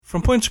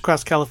From points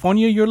across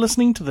California, you're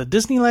listening to the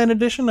Disneyland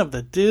edition of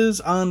the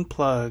Diz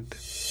Unplugged.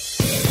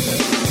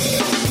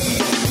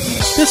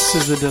 This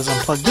is the Diz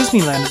Unplugged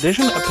Disneyland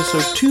edition,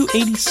 episode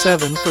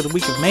 287 for the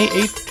week of May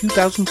 8th,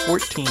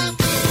 2014.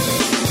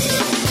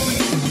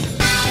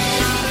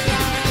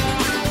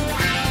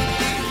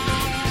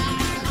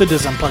 The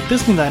Diz Unplugged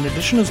Disneyland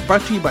edition is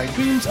brought to you by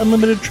Dreams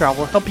Unlimited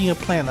Travel, helping you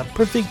plan the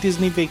perfect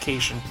Disney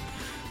vacation.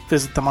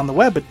 Visit them on the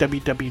web at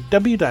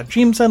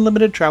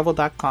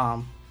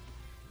www.dreamsunlimitedtravel.com.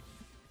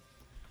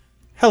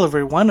 Hello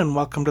everyone and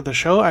welcome to the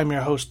show. I'm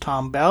your host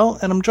Tom Bell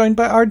and I'm joined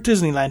by our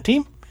Disneyland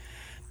team,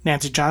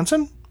 Nancy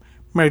Johnson,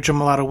 Mary Jo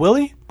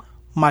Mulatto-Willie,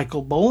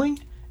 Michael Bowling,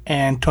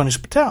 and Tony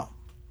Spatel.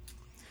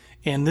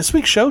 In this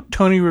week's show,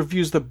 Tony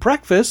reviews the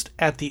breakfast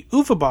at the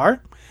Uva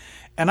Bar,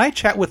 and I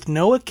chat with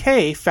Noah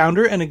Kaye,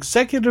 founder and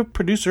executive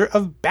producer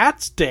of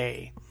Bats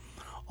Day.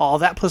 All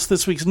that plus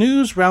this week's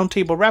news,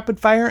 roundtable rapid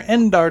fire,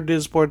 and our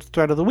Disboard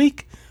thread of the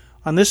week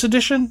on this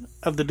edition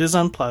of the Diz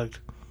Unplugged.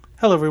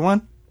 Hello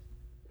everyone.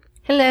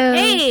 Hello.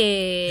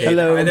 Hey.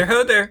 Hello. Hi there,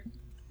 ho there.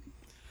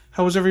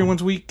 How was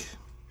everyone's week?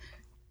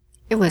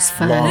 It was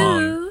fun.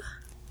 Long.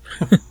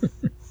 We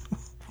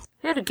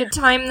had a good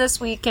time this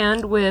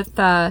weekend with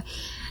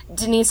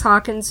Denise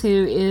Hawkins,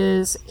 who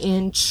is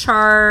in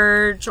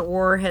charge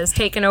or has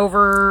taken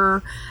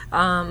over.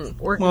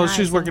 Well,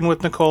 she's working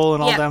with Nicole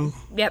and all them.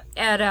 Yep,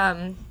 at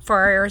for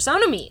our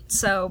Arizona meet.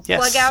 So yes.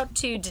 Plug out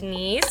to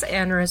Denise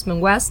and her husband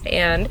West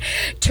and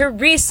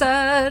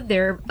Teresa,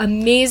 their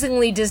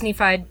amazingly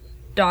Disney-fied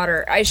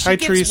daughter. Hi,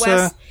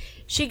 Teresa.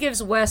 She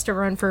gives West a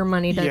run for her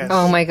money. Yes.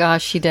 Oh my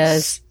gosh, she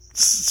does.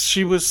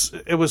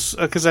 It was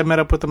because I met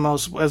up with them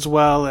as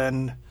well,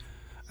 and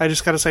I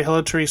just got to say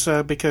hello,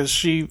 Teresa, because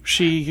she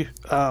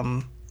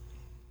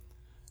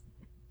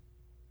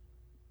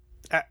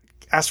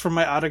asked for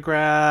my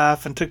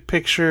autograph and took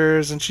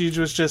pictures, and she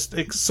was just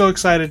so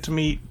excited to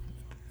meet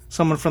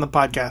someone from the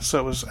podcast. So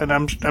it was, and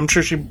I'm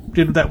sure she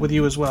did that with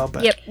you as well.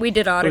 But yep, we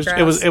did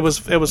autographs. It was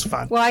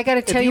fun. Well, I got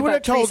to tell If you would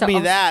have told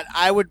me that,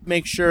 I would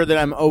make sure that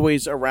I'm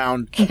always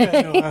around.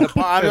 I'm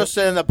just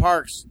in the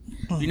parks.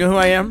 Do you know who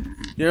I am?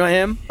 You know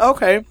him?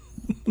 Okay.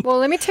 Well,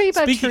 let me tell you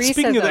about Teresa.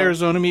 Speaking of the though.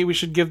 Arizona meet, we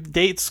should give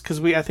dates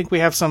because I think we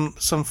have some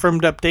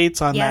firmed up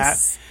dates on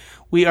Yes. that.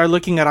 We are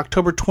looking at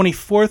October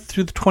 24th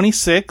through the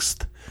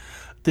 26th.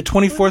 The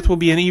 24th will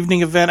be an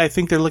evening event. I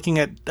think they're looking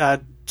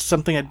at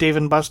something at Dave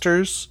 &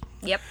 Buster's.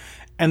 Yep.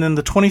 And then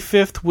the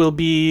 25th will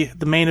be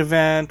the main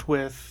event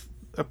with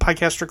a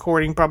podcast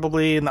recording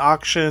probably and the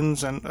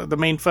auctions and the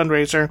main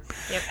fundraiser.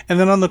 Yep. And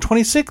then on the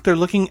 26th, they're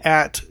looking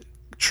at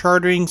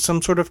chartering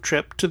some sort of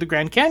trip to the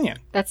Grand Canyon.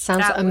 That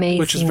sounds That would be amazing.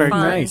 Which is very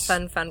fun, nice.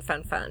 Fun.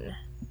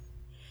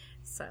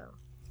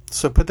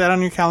 So put that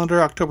on your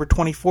calendar, October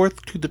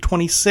 24th to the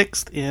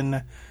 26th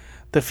in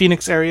the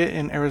Phoenix area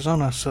in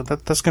Arizona. So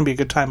that's going to be a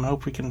good time. I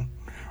hope we can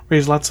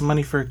raise lots of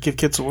money for Give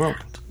Kids a World.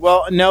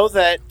 Well, know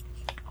that,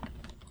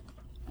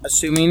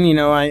 assuming,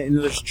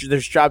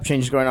 there's job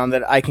changes going on,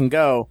 that I can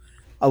go,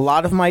 a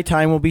lot of my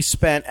time will be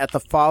spent at the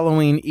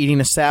following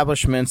eating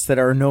establishments that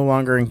are no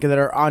longer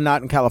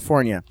not in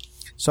California.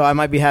 So I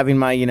might be having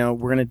my,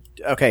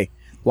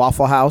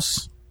 Waffle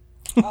House.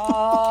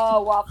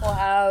 Oh, Waffle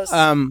House.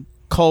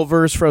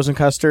 Culver's frozen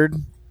custard.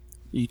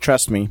 You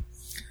trust me.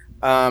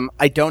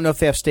 I don't know if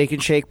they have Steak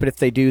and Shake, but if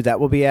they do,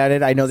 that will be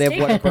added. I know they have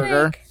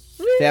Whataburger.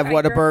 They have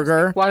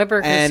Whataburger.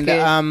 Whataburger is good.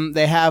 And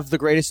they have the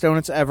greatest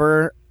donuts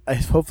ever.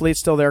 Hopefully it's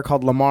still there,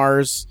 called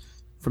Lamar's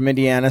from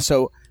Indiana.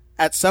 So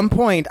at some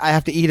point, I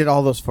have to eat at all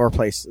of those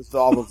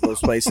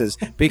places,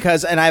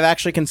 because, and I've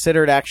actually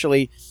considered after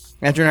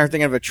another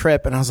thinking of a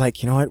trip, and I was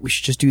like, you know what, we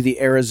should just do the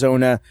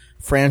Arizona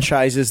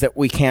franchises that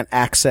we can't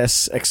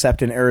access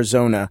except in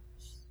Arizona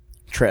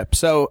trip.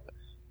 So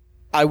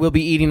I will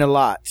be eating a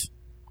lot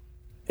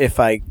if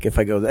I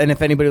go there. And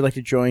if anybody would like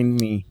to join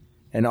me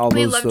and all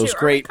those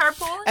great,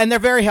 and they're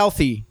very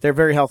healthy.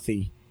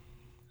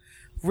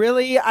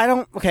 Really?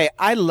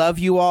 I love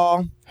you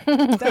all.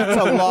 That's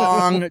a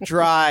long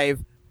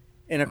drive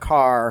in a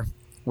car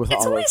with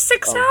it's all only of,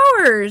 6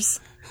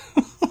 hours.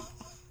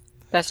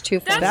 That's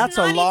too fun. That's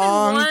a not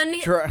long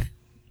even drive.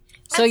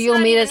 So you'll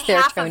meet us there,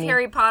 half Tony. Of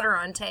Harry Potter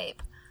on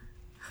tape.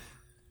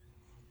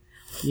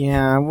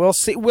 Yeah, we'll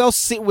see. We will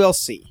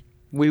see.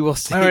 All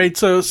right,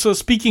 so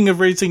speaking of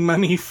raising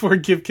money for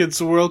Give Kids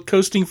the World,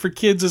 Coasting for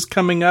Kids is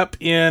coming up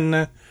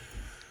in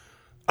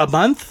a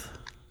month.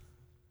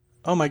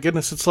 Oh my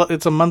goodness,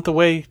 it's a month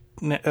away,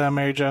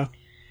 Mary Jo.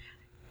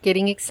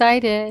 Getting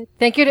excited.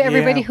 Thank you to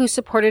everybody who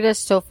supported us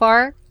so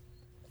far.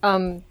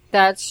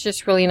 That's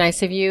just really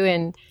nice of you,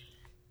 and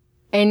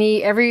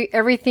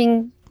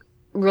everything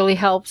really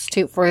helps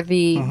for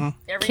the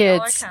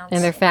kids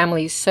and their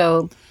families.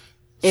 So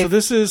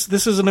this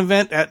is an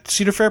event at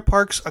Cedar Fair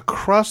parks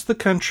across the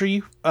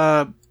country,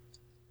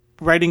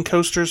 riding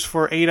coasters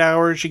for 8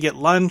 hours. You get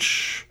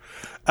lunch.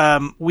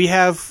 We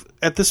have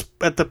at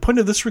the point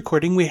of this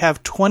recording, we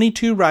have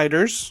 22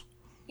 riders.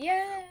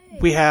 Yay!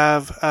 We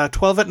have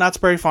 12 at Knott's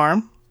Berry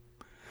Farm.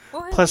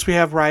 What? Plus, we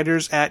have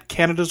riders at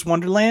Canada's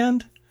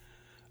Wonderland,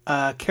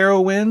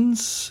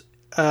 Carowinds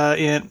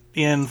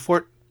in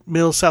Fort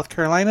Mills, South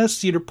Carolina,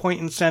 Cedar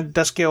Point in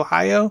Sandusky,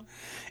 Ohio,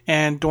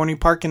 and Dorney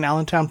Park in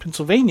Allentown,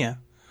 Pennsylvania.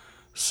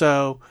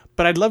 So,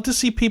 but I'd love to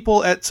see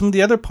people at some of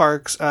the other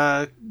parks,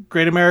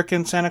 Great America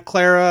in Santa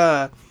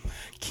Clara,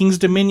 Kings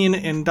Dominion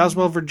in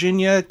Doswell,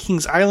 Virginia,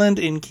 Kings Island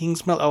in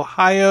Kingsmill,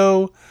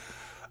 Ohio,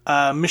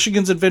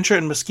 Michigan's Adventure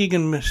in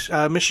Muskegon,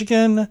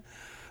 Michigan,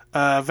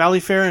 Valley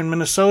Fair in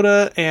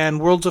Minnesota, and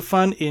Worlds of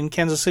Fun in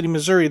Kansas City,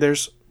 Missouri.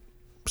 There's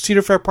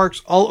Cedar Fair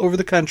parks all over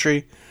the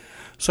country.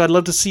 So I'd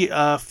love to see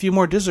a few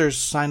more Dizzers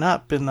sign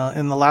up in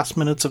the last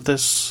minutes of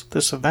this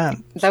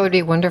event. That would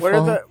be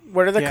wonderful.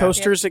 What are the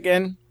coasters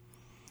again?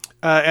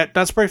 At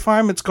Knott's Berry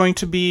Farm, it's going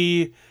to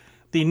be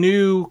the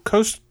new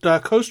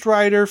Coast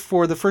Rider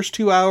for the first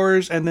 2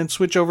 hours, and then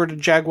switch over to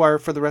Jaguar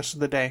for the rest of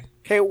the day.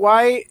 Okay,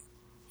 why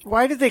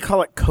did they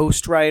call it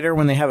Coast Rider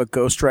when they have a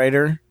Ghost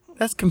Rider?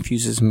 That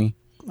confuses me.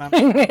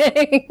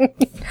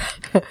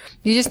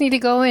 You just need to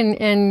go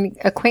and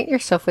acquaint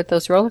yourself with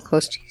those roller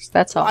coasters.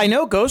 That's all. I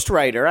know Ghost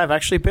Rider. I've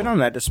actually been on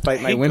that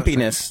despite my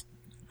wimpiness.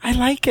 I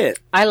like it.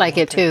 I like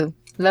it too.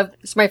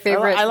 It's my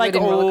favorite. I like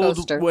wooden old roller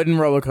coaster. wooden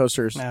roller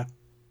coasters. Yeah.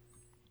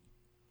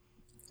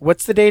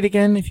 What's the date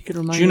again, if you could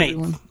remind June 8th.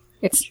 everyone?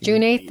 It's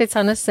June 8th. It's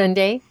on a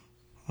Sunday.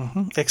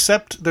 Mm-hmm.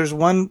 Except there's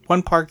one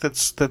park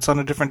that's on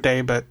a different day,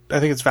 but I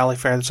think it's Valley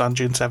Fair that's on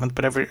June 7th,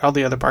 but all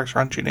the other parks are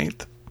on June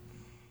 8th.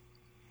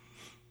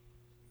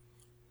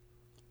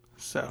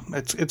 So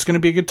it's going to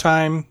be a good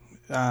time.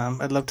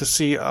 I'd love to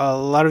see a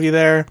lot of you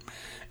there.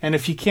 And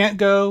if you can't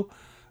go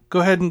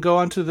ahead and go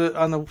on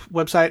the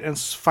website and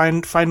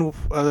find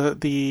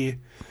the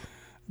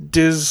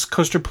Diz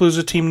Coaster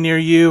Palooza team near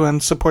you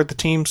and support the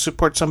team,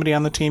 support somebody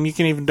on the team. You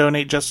can even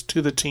donate just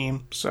to the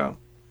team. So,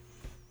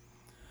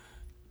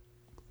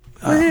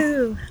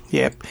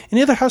 yep.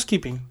 Any other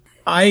housekeeping?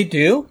 I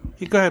do.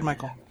 You go ahead,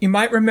 Michael. You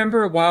might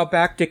remember a while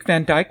back, Dick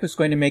Van Dyke was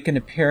going to make an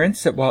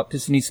appearance at Walt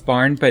Disney's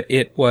Barn, but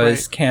it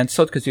was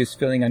canceled because he was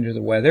feeling under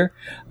the weather.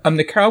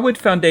 The Carolwood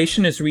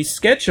Foundation has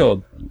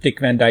rescheduled Dick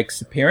Van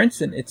Dyke's appearance,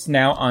 and it's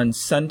now on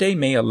Sunday,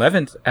 May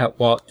 11th at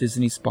Walt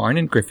Disney's Barn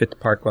in Griffith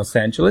Park, Los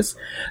Angeles.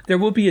 There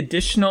will be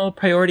additional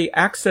priority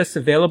access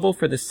available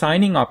for the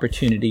signing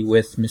opportunity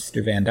with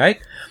Mr. Van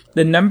Dyke.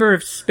 The number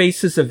of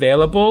spaces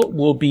available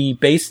will be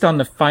based on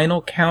the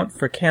final count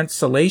for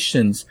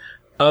cancellations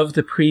of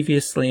the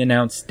previously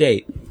announced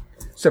date.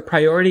 So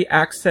priority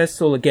access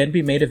will again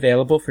be made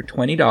available for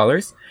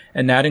 $20,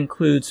 and that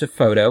includes a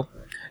photo.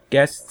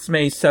 Guests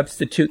may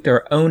substitute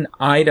their own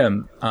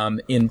item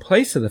in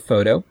place of the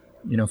photo,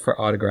 for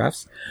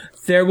autographs.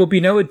 There will be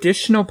no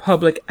additional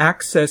public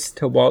access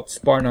to Walt's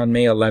Barn on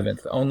May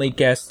 11th. Only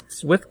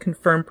guests with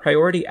confirmed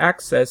priority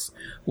access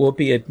will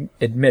be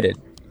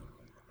admitted.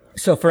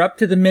 So for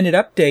up-to-the-minute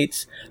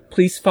updates,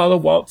 please follow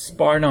Walt's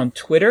Barn on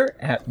Twitter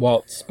at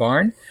Walt's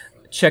Barn.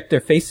 Check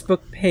their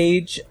Facebook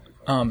page,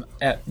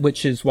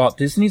 which is Walt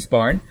Disney's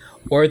Barn,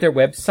 or their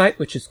website,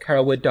 which is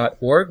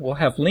carolwood.org. We'll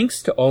have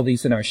links to all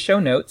these in our show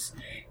notes.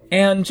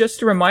 And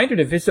just a reminder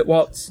to visit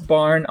Walt's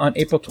Barn on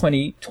April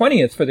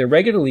 20th for their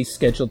regularly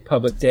scheduled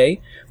public day,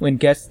 when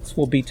guests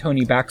will be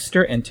Tony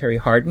Baxter and Terry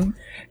Hardin.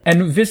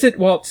 And visit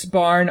Walt's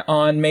Barn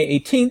on May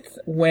 18th,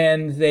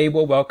 when they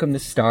will welcome the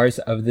stars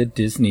of the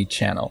Disney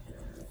Channel.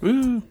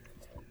 Woo.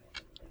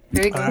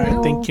 Very cool. All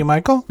right, thank you,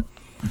 Michael.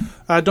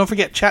 Don't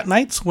forget chat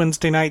nights,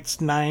 Wednesday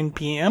nights, 9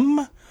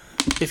 p.m.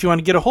 If you want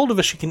to get a hold of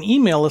us, you can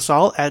email us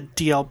all at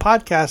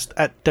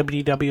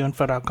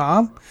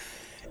dlpodcast@wwinfo.com.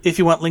 If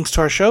you want links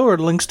to our show or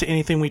links to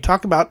anything we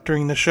talk about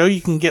during the show,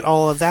 you can get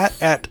all of that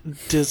at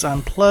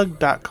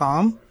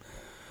dizunplug.com.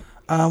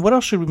 What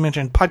else should we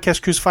mention?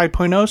 Podcast Cruise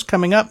 5.0 is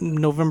coming up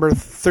November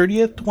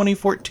 30th,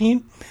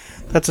 2014.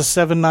 That's a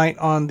 7-night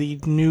on the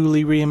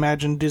newly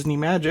reimagined Disney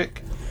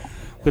Magic.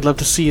 We'd love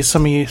to see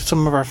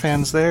some of our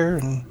fans there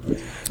and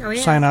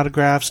sign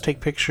autographs,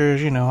 take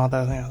pictures, all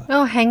that.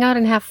 Oh, hang out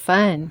and have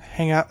fun.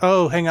 Hang out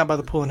by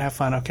the pool and have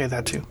fun. Okay,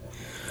 that too.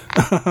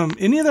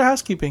 Any other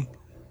housekeeping?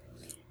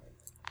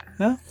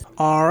 No?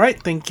 All right,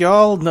 thank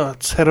y'all. No,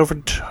 let's head over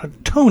to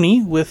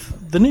Tony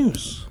with the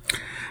news.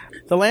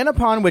 The land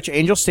upon which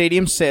Angel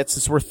Stadium sits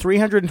is worth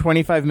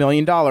 $325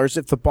 million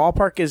if the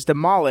ballpark is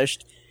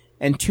demolished,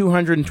 and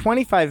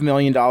 $225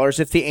 million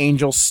if the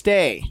Angels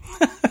stay.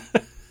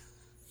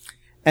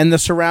 And the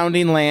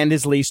surrounding land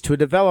is leased to a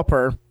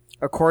developer,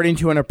 according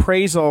to an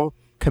appraisal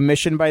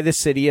commissioned by the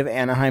city of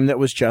Anaheim that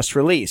was just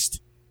released.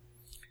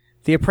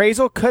 The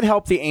appraisal could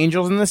help the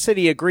Angels and the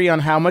city agree on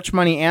how much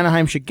money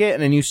Anaheim should get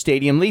in a new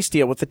stadium lease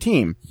deal with the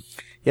team.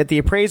 Yet the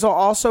appraisal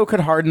also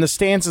could harden the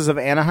stances of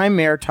Anaheim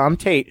Mayor Tom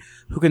Tate,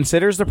 who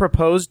considers the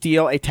proposed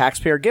deal a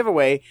taxpayer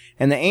giveaway,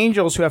 and the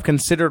Angels, who have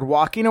considered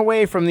walking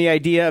away from the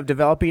idea of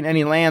developing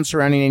any land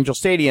surrounding Angel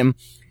Stadium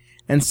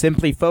and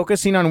simply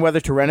focusing on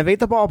whether to renovate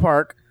the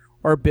ballpark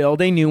or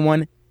build a new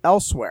one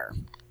elsewhere.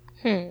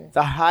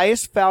 The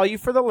highest value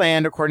for the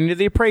land, according to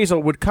the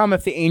appraisal, would come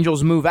if the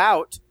Angels move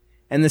out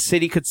and the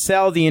city could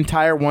sell the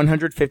entire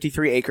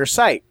 153-acre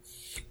site.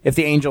 If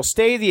the Angels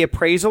stay, the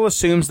appraisal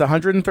assumes the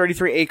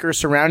 133 acres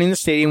surrounding the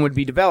stadium would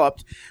be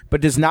developed, but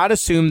does not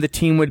assume the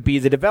team would be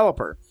the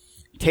developer.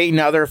 Tate and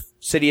other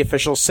city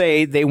officials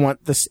say they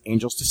want the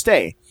Angels to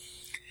stay.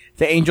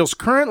 The Angels'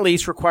 current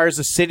lease requires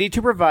the city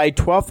to provide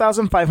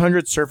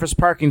 12,500 surface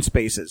parking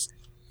spaces.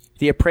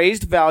 The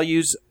appraised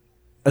values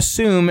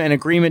assume an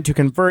agreement to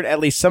convert at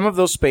least some of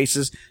those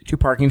spaces to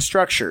parking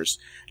structures.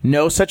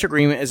 No such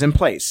agreement is in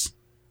place.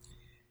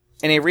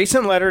 In a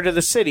recent letter to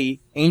the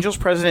city, Angels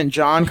president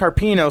John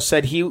Carpino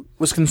said he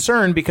was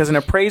concerned because an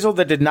appraisal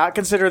that did not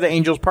consider the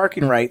Angels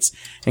parking rights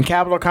and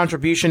capital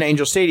contribution to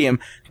Angel Stadium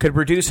could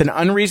produce an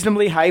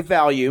unreasonably high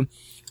value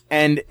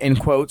and, in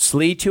quotes,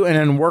 lead to an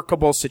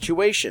unworkable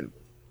situation.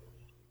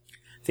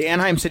 The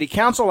Anaheim City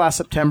Council last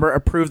September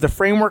approved the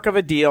framework of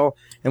a deal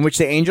in which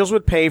the Angels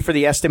would pay for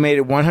the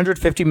estimated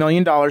 $150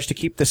 million to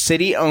keep the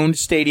city-owned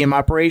stadium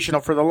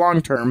operational for the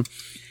long term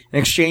in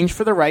exchange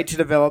for the right to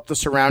develop the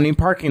surrounding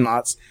parking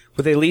lots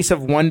with a lease of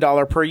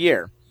 $1 per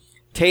year.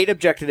 Tate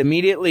objected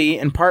immediately,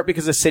 in part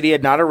because the city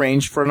had not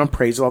arranged for an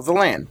appraisal of the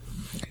land.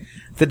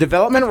 The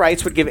development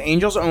rights would give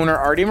Angels owner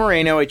Artie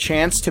Moreno a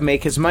chance to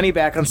make his money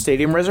back on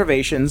stadium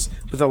reservations,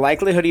 with the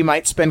likelihood he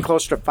might spend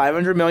closer to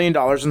 $500 million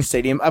in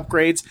stadium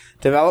upgrades,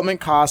 development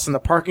costs, and the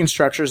parking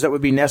structures that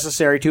would be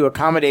necessary to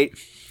accommodate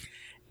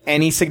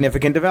any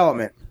significant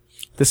development.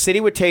 The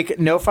city would take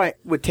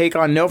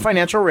on no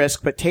financial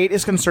risk, but Tate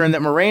is concerned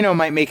that Moreno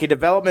might make a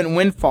development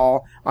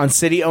windfall on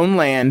city-owned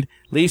land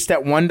leased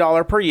at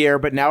 $1 per year,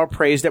 but now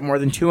appraised at more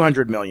than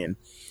 $200 million.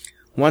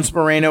 Once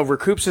Moreno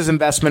recoups his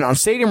investment on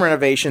stadium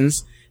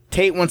renovations,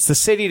 Tate wants the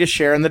city to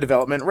share in the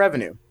development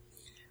revenue.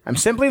 I'm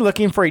simply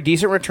looking for a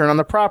decent return on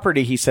the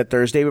property, he said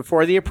Thursday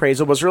before the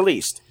appraisal was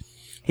released.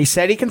 He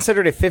said he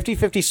considered a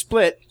 50-50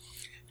 split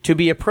to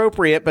be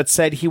appropriate, but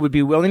said he would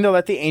be willing to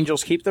let the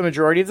Angels keep the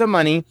majority of the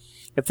money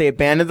if they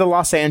abandoned the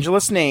Los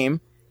Angeles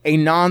name, a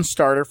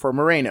non-starter for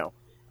Moreno.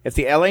 If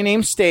the LA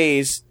name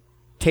stays,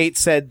 Tate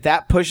said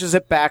that pushes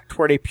it back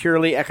toward a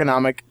purely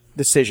economic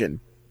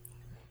decision.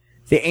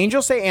 The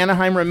Angels say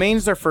Anaheim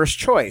remains their first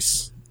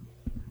choice,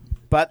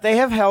 but they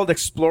have held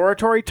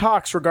exploratory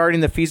talks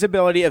regarding the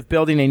feasibility of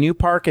building a new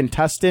park in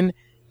Tustin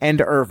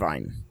and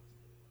Irvine.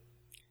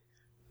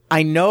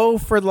 I know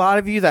for a lot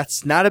of you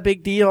that's not a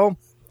big deal.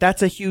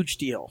 That's a huge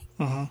deal.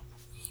 Mm-hmm.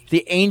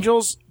 The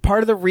Angels,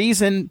 part of the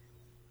reason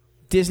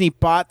Disney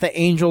bought the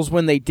Angels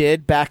when they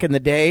did back in the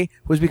day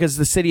was because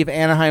the city of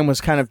Anaheim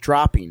was kind of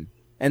dropping,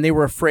 and they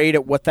were afraid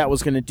of what that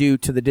was going to do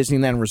to the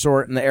Disneyland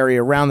Resort and the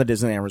area around the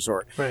Disneyland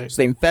Resort. Right.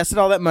 So they invested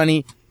all that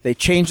money. They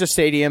changed the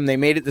stadium. They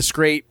made it this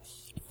great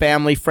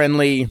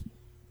family-friendly.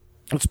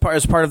 It's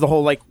part of the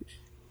whole like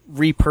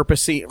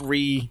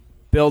rebuilding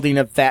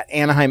of that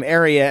Anaheim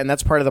area, and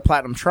that's part of the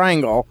Platinum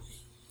Triangle.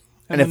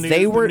 And if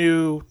they were the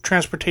new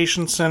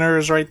transportation center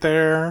is right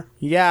there.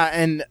 Yeah,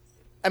 and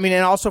I mean,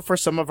 and also for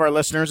some of our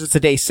listeners, it's a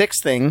day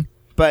 6 thing.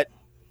 But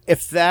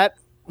if that,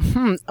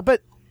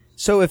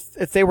 so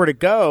if they were to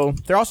go,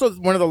 they're also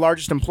one of the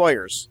largest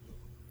employers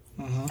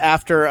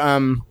after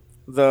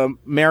the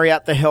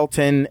Marriott, the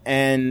Hilton,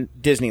 and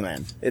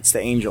Disneyland. It's the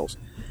Angels.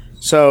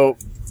 So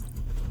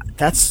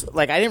that's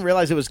like, I didn't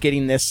realize it was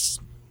getting this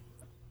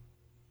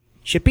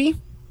chippy.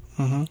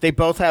 Mm-hmm. They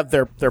both have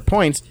their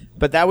points,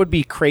 but that would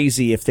be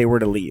crazy if they were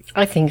to leave.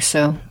 I think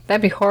so.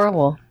 That'd be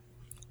horrible.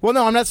 Well,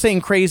 no, I'm not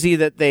saying crazy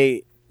that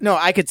they... No,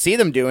 I could see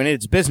them doing it.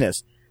 It's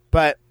business.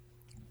 But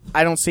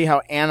I don't see how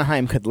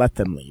Anaheim could let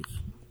them leave.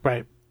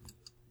 Right.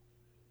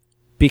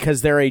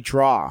 Because they're a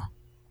draw.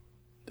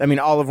 I mean,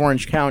 all of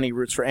Orange County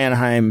roots for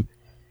Anaheim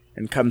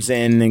and comes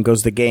in and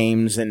goes to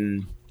games.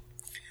 And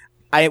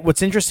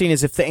what's interesting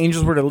is if the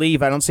Angels were to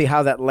leave, I don't see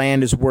how that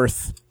land is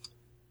worth...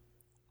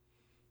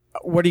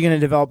 What are you going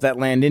to develop that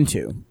land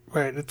into?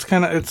 Right. It's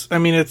kind of...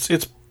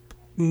 It's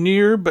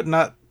near, but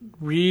not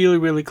really,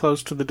 really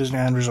close to the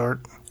Disneyland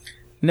Resort.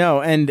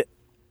 No, and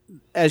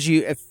as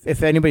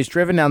if anybody's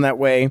driven down that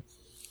way,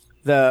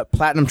 the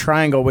Platinum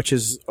Triangle, which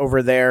is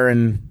over there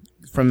and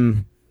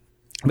from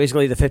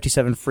basically the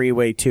 57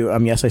 freeway to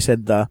yes, I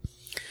said the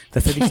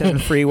 57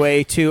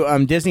 freeway to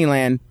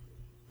Disneyland,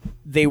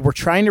 they were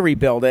trying to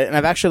rebuild it, and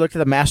I've actually looked at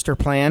the master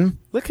plan.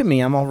 Look at me,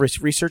 I'm all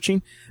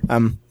researching.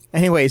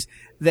 Anyways,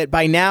 that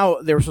by now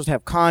they were supposed to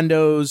have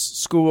condos,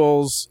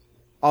 schools,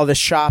 all this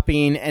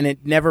shopping, and it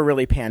never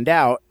really panned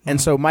out.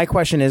 And so my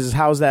question is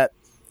how's that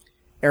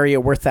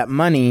area worth that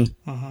money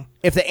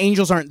if the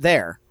Angels aren't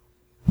there?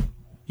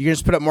 You can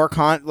just put up more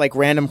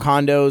random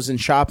condos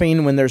and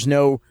shopping when there's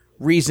no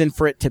reason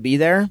for it to be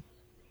there.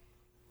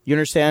 You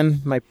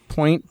understand my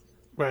point?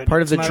 Right.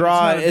 Part of the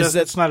draw is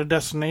that it's not a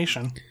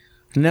destination.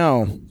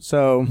 No.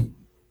 So,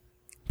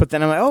 but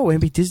then I'm like, oh,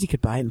 maybe Disney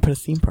could buy it and put a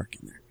theme park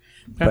in there.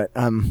 Okay.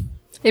 But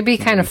it'd be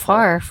kind of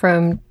far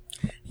from.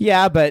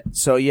 Yeah, but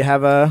so you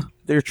have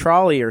their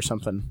trolley or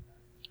something.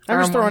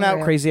 I'm just throwing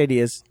out crazy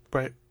ideas.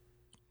 Right.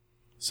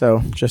 So,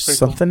 just pretty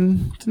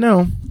something to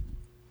know.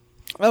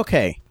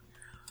 Okay.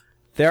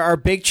 There are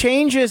big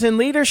changes in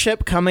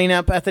leadership coming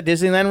up at the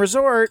Disneyland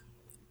Resort.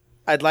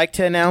 I'd like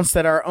to announce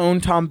that our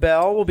own Tom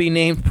Bell will be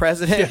named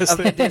president of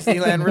the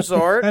Disneyland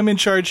Resort. I'm in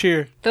charge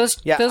here.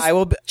 Those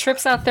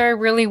trips out there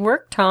really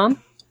work,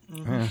 Tom.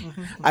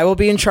 I will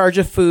be in charge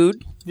of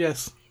food.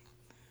 Yes.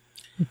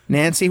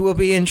 Nancy will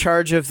be in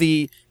charge of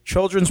the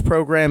children's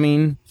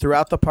programming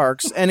throughout the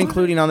parks and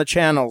including on the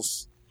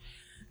channels.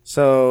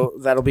 So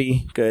that'll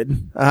be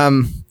good.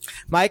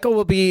 Michael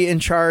will be in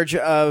charge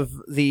of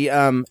the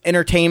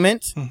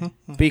entertainment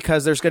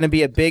because there's going to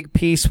be a big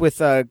piece with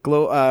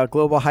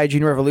Global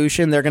Hygiene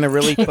Revolution. They're going to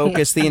really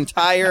focus the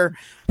entire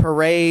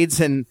parades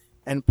and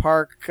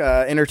park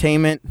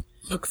entertainment.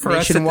 Look for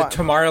us at the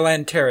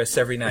Tomorrowland Terrace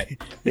every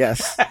night.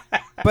 Yes.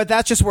 But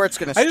that's just where it's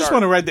going to start. I just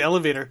want to ride the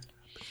elevator.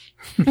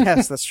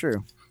 Yes, that's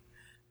true.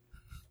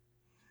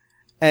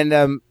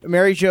 And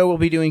Mary Jo will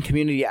be doing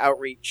community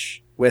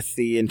outreach with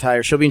the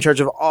entire... She'll be in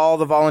charge of all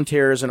the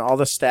volunteers and all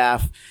the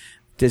staff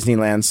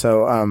Disneyland.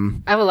 So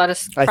I have a lot of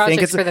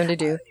projects for them to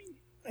do.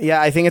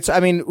 Yeah, I think it's... I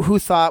mean, who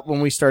thought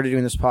when we started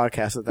doing this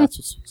podcast that that's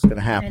what's going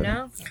to happen?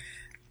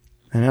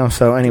 I know.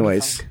 So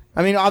anyways...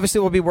 I mean, obviously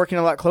we'll be working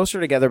a lot closer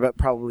together, but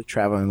probably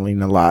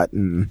traveling a lot.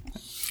 And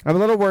I'm a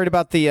little worried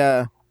about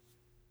the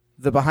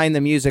behind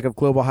the music of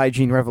Global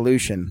Hygiene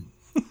Revolution.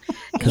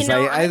 Because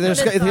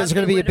there's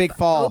going to be a big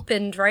fall.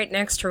 Opened right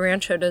next to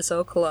Rancho de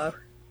Zocalo.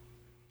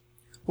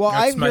 Well,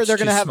 I hear they're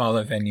going to have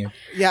smaller venue.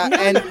 Yeah,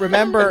 and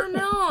remember,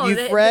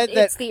 you've read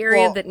that it's the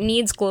area that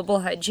needs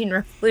Global Hygiene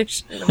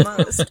Revolution the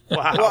most.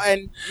 Wow. Well,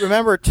 and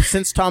remember,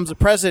 since Tom's the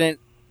president,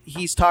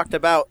 he's talked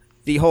about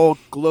the whole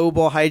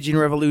Global Hygiene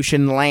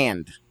Revolution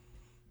land.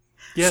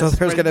 Yes, so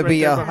there's going to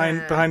be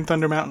behind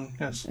Thunder Mountain.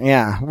 Yes.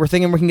 Yeah, we're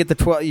thinking we can get the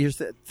 12. You're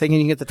thinking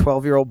you can get the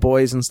 12-year-old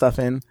boys and stuff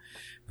in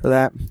for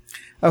that.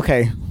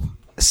 Okay,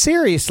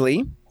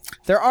 seriously,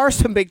 there are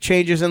some big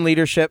changes in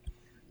leadership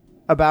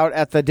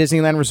at the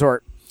Disneyland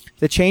Resort.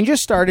 The changes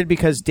started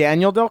because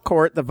Daniel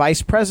Delcourt, the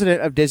vice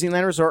president of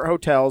Disneyland Resort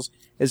Hotels,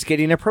 is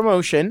getting a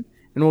promotion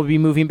and will be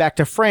moving back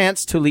to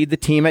France to lead the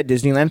team at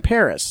Disneyland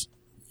Paris.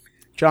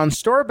 John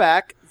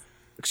Storbeck,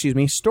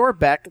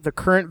 the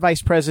current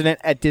vice president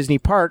at Disney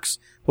Parks,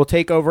 will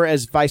take over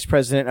as vice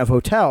president of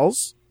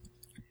hotels.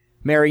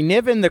 Mary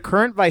Niven, the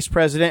current vice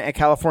president at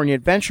California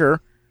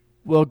Adventure,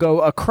 will go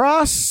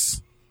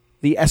across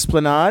the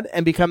Esplanade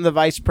and become the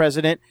vice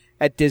president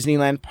at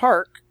Disneyland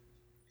Park.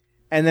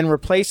 And then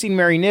replacing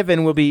Mary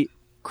Niven will be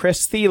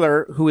Chris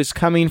Thieler, who is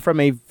coming from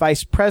a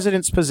vice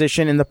president's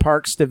position in the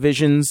Parks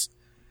Division's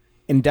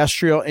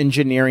Industrial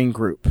Engineering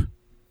Group.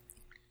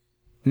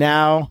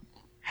 Now,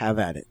 have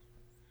at it.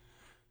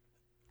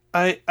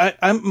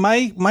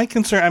 My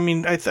concern. I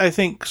mean, I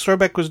think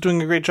Storbeck was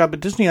doing a great job at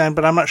Disneyland,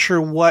 but I'm not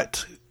sure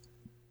what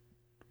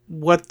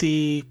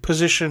the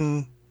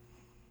position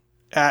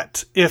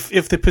at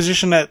if the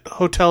position at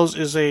hotels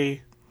is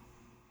it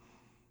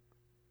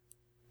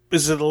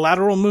a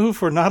lateral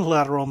move or not a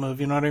lateral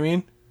move? You know what I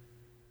mean?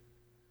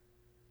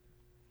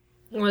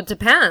 Well, it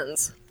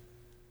depends.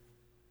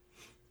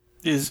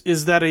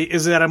 Is that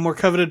a more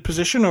coveted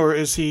position, or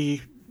is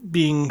he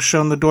being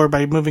shown the door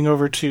by moving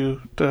over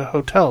to the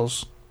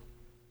hotels?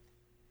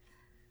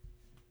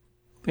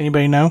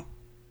 Anybody know?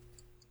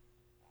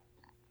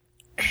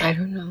 I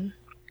don't know.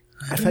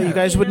 I thought you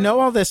guys would know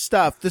all this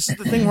stuff. This is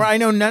the thing where I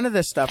know none of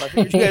this stuff. I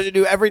figured you guys would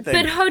do everything.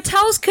 But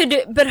hotels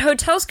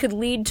could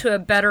lead to a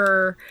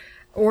better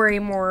or a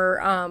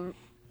more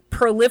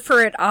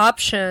proliferate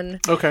option.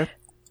 Okay.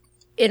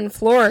 In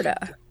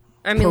Florida.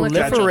 I mean, look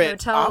at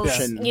hotels.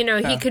 Option. You know,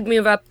 he could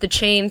move up the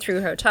chain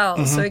through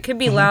hotels, so it could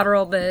be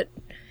lateral, but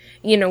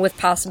with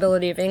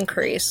possibility of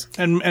increase.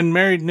 And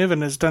Mary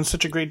Niven has done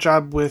such a great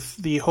job with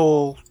the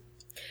whole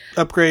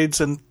upgrades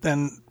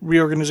and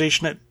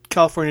reorganization at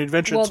California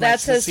Adventure. Well, that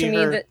says to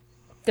me that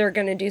they're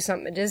going to do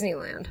something at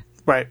Disneyland.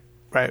 Right.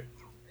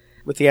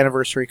 With the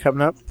anniversary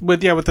coming up?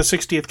 With the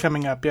 60th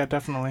coming up, yeah,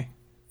 definitely.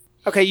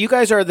 Okay, you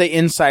guys are the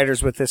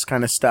insiders with this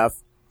kind of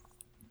stuff.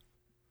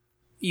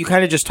 You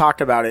kind of just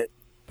talked about it,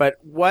 but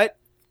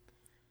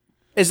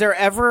is it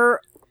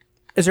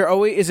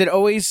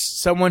always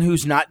someone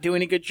who's not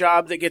doing a good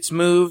job that gets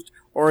moved,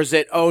 or is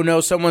it, oh no,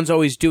 someone's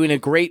always doing a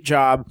great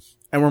job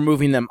and we're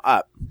moving them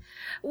up?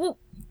 Well,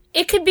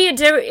 it could be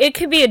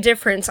a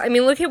difference. I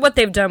mean, look at what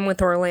they've done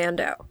with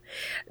Orlando.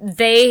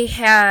 They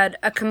had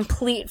a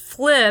complete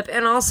flip,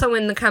 and also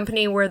in the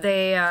company where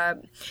they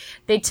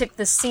took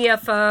the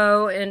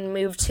CFO and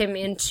moved him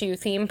into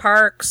theme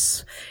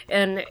parks,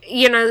 and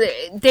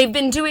they've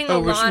been doing a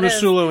lot of...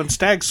 Rusulo and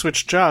Stagg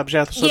switched jobs,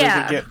 so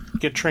they could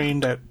get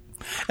trained at...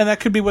 And that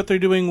could be what they're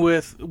doing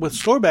with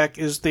Storbeck,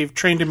 is they've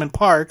trained him in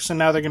parks, and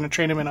now they're going to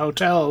train him in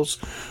hotels,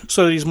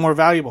 so that he's more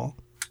valuable.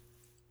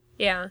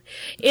 Yeah.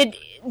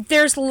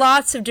 There's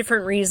lots of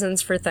different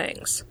reasons for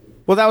things.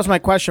 Well, that was my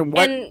question.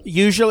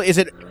 Usually is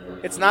it?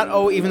 It's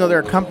not. Even though they're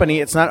a company,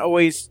 it's not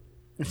always.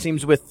 It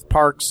seems with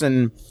parks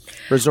and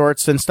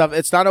resorts and stuff,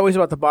 it's not always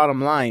about the bottom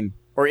line,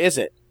 or is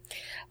it?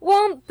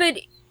 Well,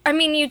 but I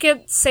mean, you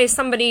get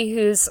somebody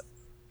who's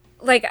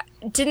like,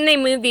 didn't they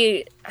move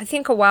I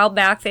think a while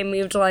back they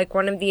moved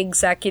one of the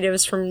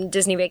executives from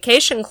Disney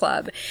Vacation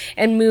Club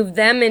and moved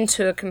them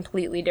into a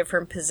completely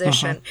different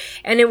position.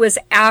 And it was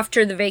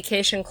after the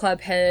Vacation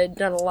Club had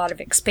done a lot of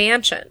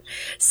expansion.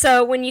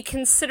 So when you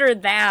consider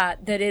that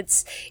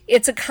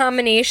it's a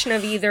combination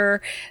of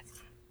either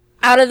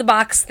out of the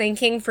box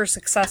thinking for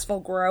successful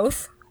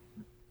growth,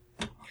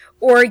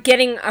 or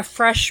getting a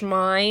fresh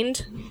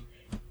mind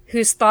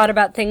who's thought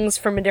about things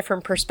from a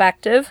different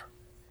perspective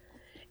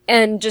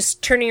and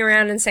just turning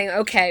around and saying,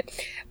 okay,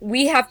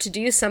 we have to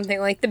do something.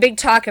 Like the big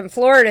talk in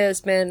Florida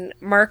has been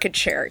market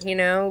share. You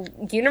know,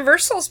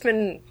 Universal's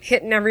been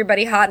hitting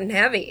everybody hot and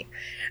heavy.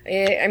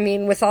 I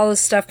mean, with all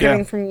this stuff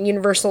coming from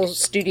Universal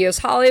Studios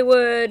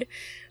Hollywood,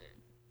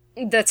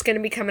 that's going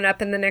to be coming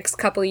up in the next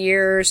couple of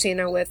years, you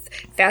know, with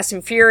Fast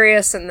and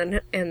Furious and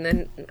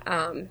then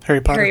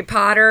Harry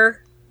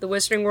Potter, the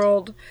Wizarding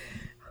World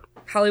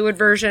Hollywood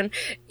version,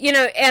 you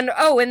know, and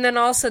then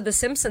also the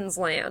Simpsons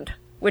Land,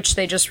 which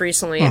they just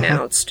recently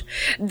announced.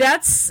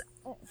 That's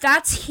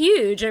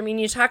huge. I mean,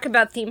 you talk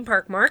about theme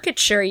park market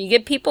share. You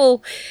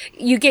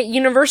get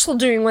Universal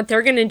doing what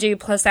they're going to do,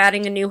 plus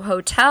adding a new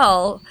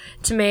hotel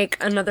to make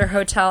another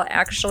hotel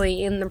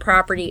actually in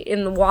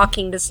the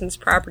walking distance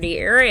property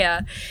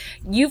area.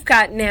 You've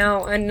got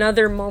now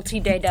another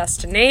multi-day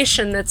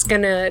destination that's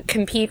going to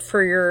compete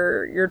for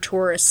your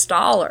tourist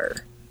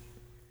dollar.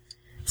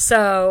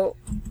 So,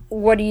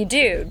 what do?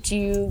 Do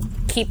you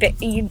keep it?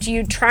 Do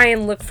you try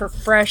and look for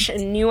fresh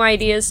and new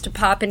ideas to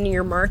pop into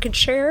your market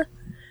share?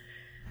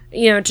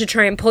 You know, to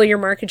try and pull your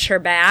market share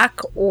back,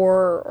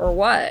 or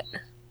what?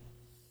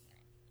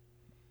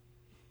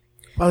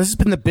 Well, this has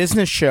been the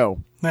business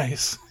show.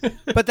 Nice.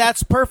 But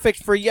that's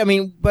perfect for you. I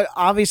mean, but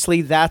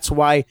obviously that's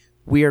why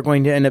we are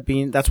going to end up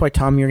being, that's why,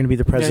 Tom, you're going to be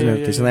the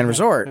president of Disneyland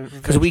Resort.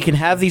 Because we can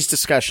have these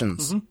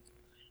discussions.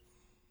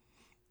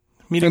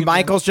 And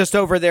Michael's just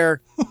over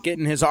there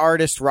getting his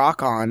artist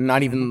rock on,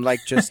 not even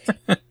like just,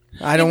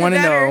 I don't want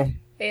to know.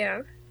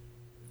 Yeah.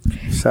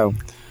 So.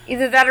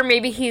 Either that or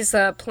maybe he's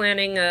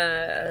planning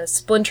a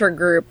splinter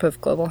group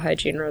of Global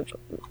Hygiene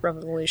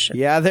Revolution.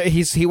 Yeah,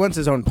 he wants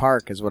his own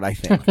park, is what I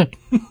think.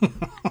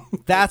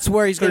 That's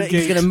where he's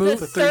gonna move.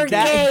 The third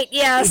gate,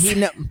 yes.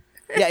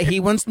 He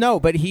wants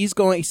but he's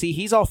going. See,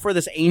 he's all for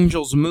this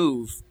Angels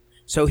move,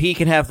 so he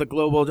can have the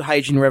Global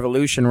Hygiene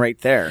Revolution right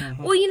there.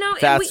 Well, you know,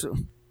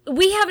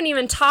 we haven't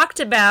even talked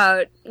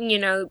about, you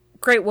know,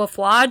 Great Wolf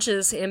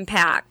Lodge's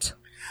impact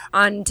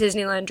on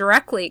Disneyland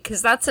directly,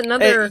 because that's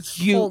another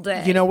whole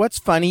day. You know what's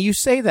funny? You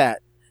say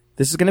that.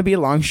 This is going to be a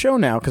long show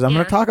now, because I'm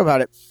going to talk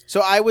about it.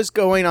 So I was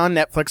going on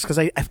Netflix, because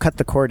I've cut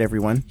the cord,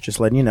 everyone. Just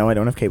letting you know, I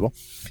don't have cable.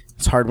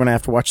 It's hard when I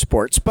have to watch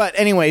sports. But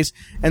anyways,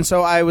 and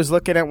so I was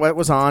looking at what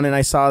was on, and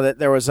I saw that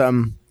there was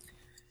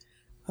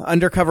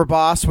Undercover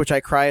Boss, which I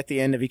cry at the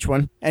end of each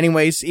one.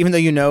 Anyways, even though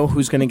you know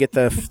who's going to get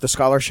the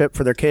scholarship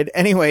for their kid.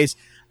 Anyways,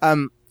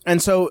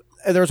 and so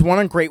there was one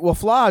on Great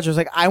Wolf Lodge. I was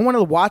like, I want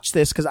to watch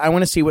this because I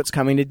want to see what's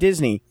coming to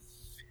Disney.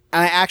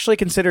 And I actually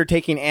considered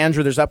taking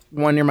Andrew. There's up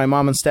one near my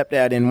mom and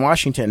stepdad in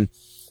Washington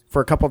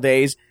for a couple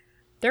days.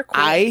 They're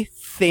cool. I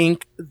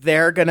think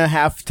they're going to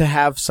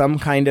have some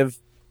kind of,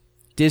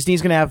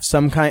 Disney's going to have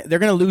some kind, they're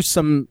going to lose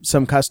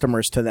some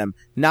customers to them.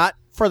 Not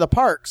for the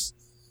parks,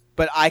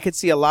 but I could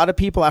see a lot of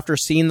people after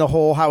seeing the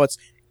whole, how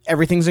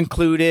everything's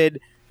included.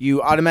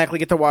 You automatically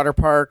get the water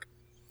park.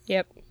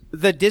 Yep.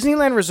 The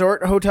Disneyland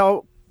Resort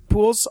hotel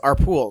pools are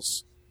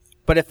pools.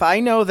 But if I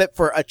know that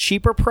for a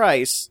cheaper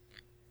price,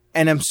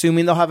 and I'm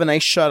assuming they'll have a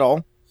nice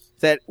shuttle,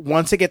 that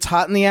once it gets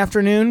hot in the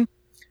afternoon,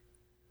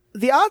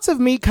 the odds of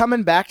me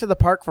coming back to the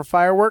park for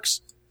fireworks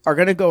are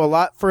going to go a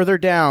lot further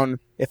down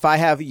if I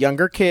have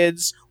younger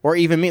kids, or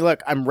even me.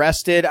 Look, I'm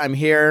rested, I'm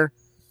here,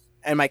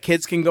 and my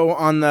kids can go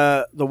on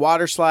the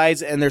water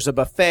slides, and there's a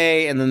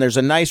buffet, and then there's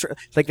a nice,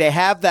 like they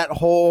have that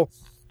whole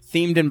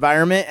themed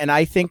environment, and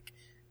I think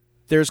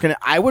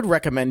I would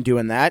recommend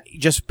doing that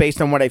just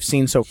based on what I've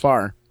seen so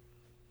far.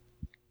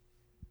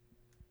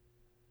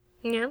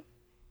 Yeah.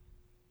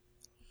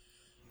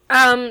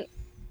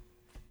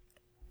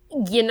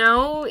 You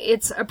know,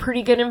 it's a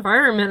pretty good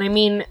environment. I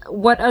mean,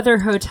 what other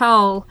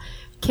hotel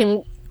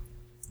can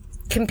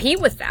compete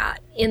with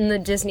that in the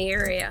Disney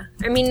area?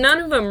 I mean, none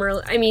of them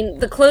really. I mean,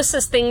 the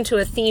closest thing to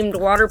a themed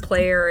water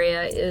play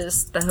area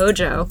is the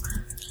Hojo.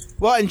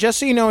 Well, and just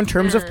so you know, in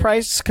terms of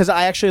price, because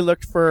I actually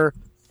looked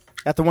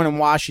at the one in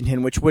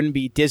Washington, which wouldn't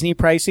be Disney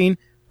pricing,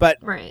 but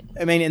right.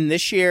 I mean, in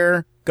this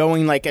year,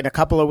 going like in a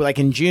couple of, like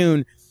in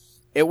June,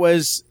 it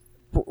was,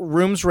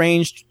 rooms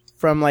ranged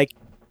from like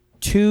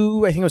I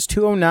think it was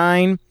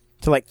 $209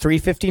 to like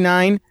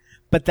 $359,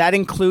 but that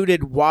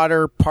included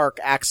water park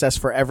access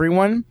for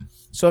everyone.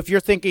 So if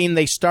you're thinking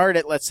they start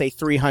at, let's say,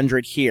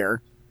 $300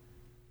 here,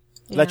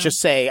 let's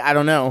just say, I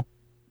don't know,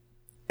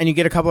 and you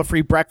get a couple of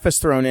free breakfasts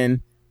thrown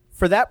in,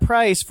 for that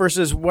price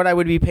versus what I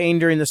would be paying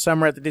during the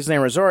summer at the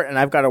Disneyland Resort, and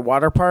I've got a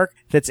water park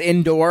that's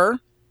indoor. I'm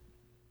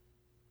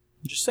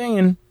just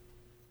saying.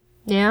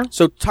 Yeah.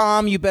 So,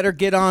 Tom, you better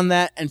get on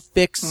that and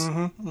fix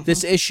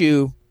this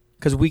issue,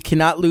 because we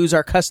cannot lose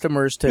our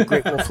customers to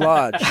Great Wolf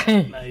Lodge.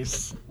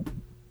 Nice.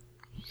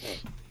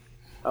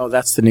 Oh,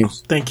 that's the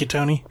news. Thank you,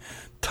 Tony.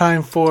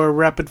 Time for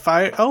rapid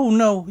fire. Oh,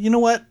 no. You know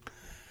what?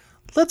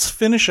 Let's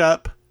finish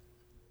up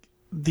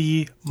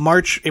the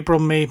March, April,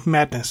 May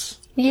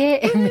madness. Yeah,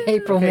 in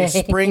April, May.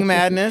 Spring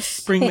Madness.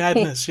 Spring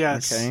Madness,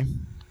 yes. Okay.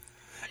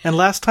 And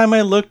last time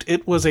I looked,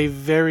 it was a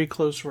very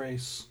close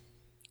race.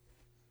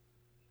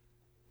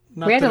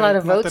 We had a lot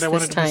of votes that I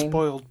wanted this to be time.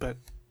 spoiled, but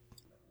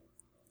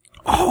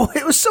Oh,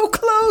 it was so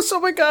close. Oh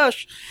my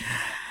gosh.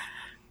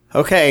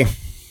 Okay.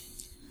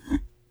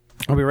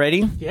 Are we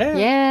ready? yeah.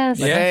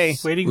 Yes. Okay.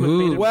 Waiting with Ooh,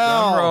 bated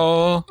well- drum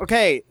roll.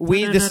 Okay,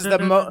 this is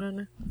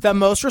the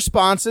most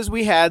responses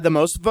we had, the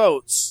most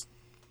votes.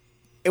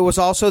 It was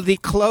also the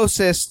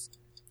closest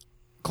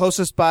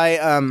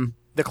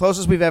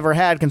we've ever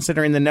had,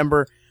 considering the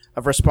number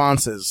of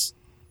responses.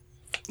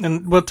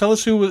 And well, tell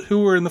us who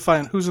were in the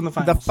final. Who's in the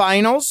finals? The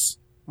finals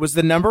was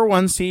the number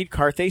 1 seed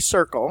Carthay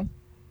Circle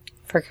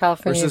For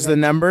California. versus the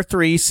number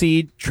 3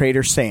 seed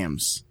Trader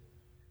Sam's.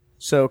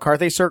 So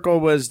Carthay Circle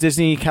was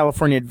Disney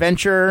California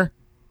Adventure,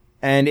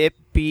 and it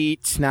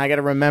beat. Now I got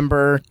to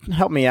remember.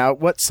 Help me out.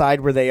 What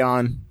side were they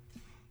on?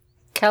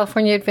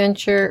 California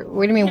Adventure.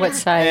 What do you mean, what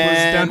side?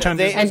 Downtown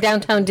Disney. And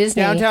Downtown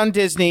Disney. Downtown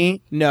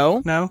Disney.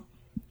 No. No,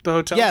 the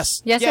hotel.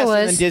 Yes, it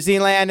was. And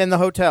Disneyland and the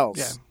hotels.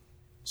 Yeah.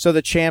 So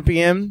the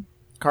champion,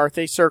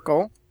 Carthay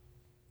Circle,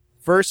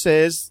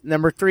 versus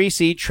number 3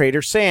 seed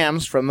Trader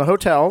Sam's from the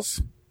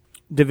hotels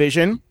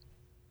division,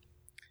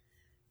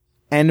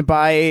 and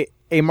by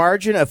a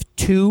margin of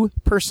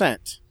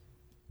 2%.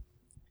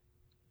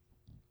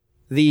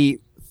 The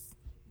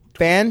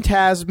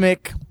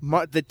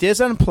the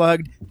Diz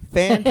Unplugged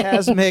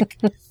Phantasmic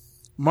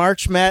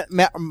March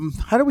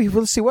how do we,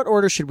 let's see, what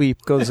order should we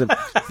go to?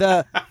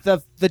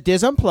 The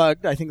Diz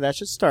Unplugged, I think that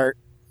should start.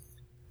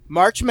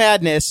 March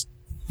Madness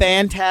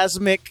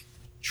Phantasmic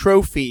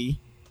Trophy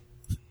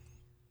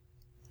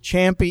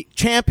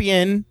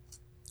champion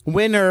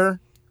winner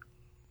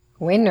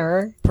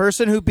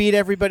person who beat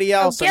everybody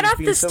else. Get I'm just off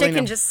being the silly stick now.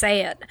 and just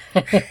say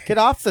it. Get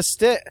off the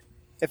stick.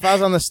 If I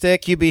was on the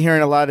stick, you'd be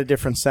hearing a lot of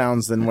different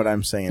sounds than what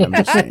I'm saying. I'm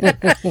just saying.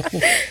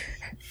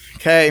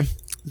 Okay.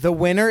 The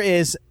winner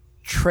is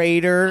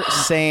Trader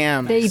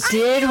Sam's. They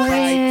did by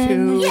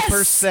win.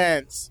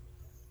 2%.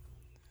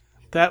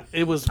 That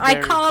it was. I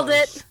very called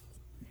close. it.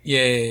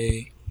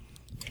 Yay.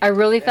 I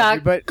really thought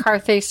Everybody-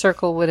 Carthay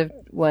Circle would have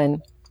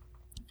won.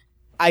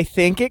 I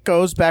think it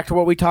goes back to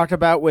what we talked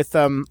about with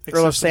Earl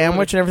of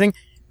Sandwich and everything.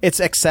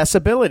 It's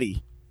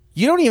accessibility.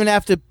 You don't even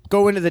have to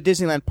go into the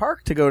Disneyland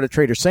park to go to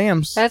Trader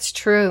Sam's. That's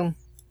true.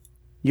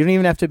 You don't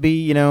even have to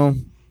be,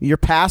 your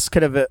pass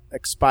could have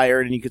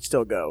expired and you could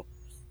still go.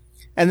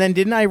 And then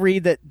didn't I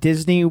read that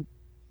Disney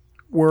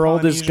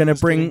World is going to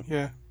bring...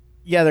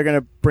 Yeah. They're going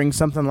to bring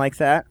something like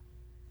that.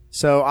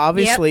 So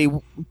obviously,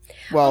 well,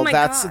 Oh my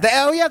that's... gosh.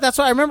 That's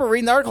what I remember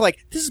reading the article.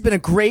 Like, this has been a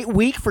great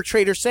week for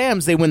Trader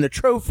Sam's. They win the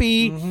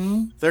trophy.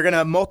 Mm-hmm. They're going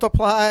to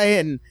multiply,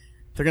 and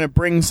they're going to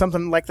bring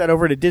something like that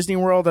over to Disney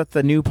World at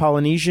the new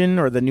Polynesian,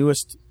 or the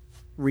newest...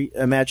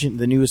 Imagine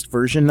the newest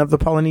version of the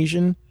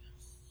Polynesian.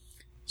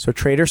 So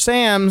Trader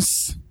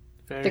Sam's...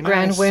 Very The nice.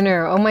 grand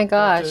winner. Oh my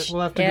gosh.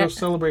 We'll have to Yeah. go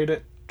celebrate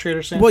it.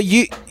 Trader Sam's. Well,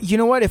 you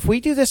know what? If we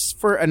do this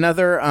for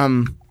another,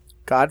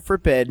 God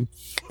forbid,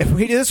 if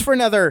we do this for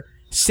another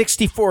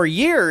 64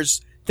 years,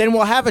 then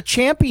we'll have a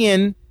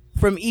champion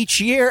from each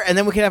year, and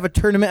then we can have a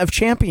tournament of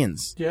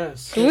champions.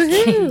 Yes.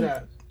 Let's do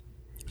that.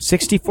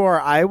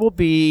 64, I will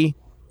be,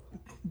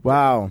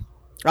 wow,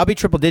 I'll be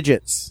triple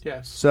digits.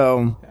 Yes.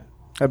 So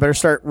I better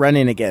start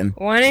running again.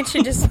 Why don't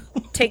you just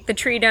take the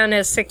tree down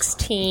to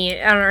 16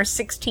 on our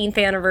 16th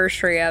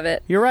anniversary of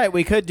it? You're right,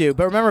 we could do.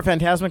 But remember,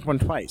 Phantasmic won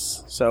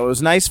twice. So it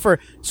was nice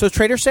so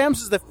Trader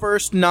Sam's is the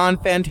first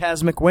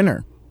non-Phantasmic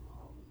winner.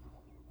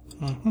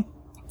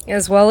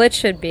 As well it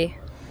should be.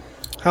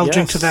 I'll Yes.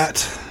 drink to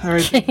that. All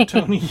right, thank you,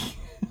 Tony.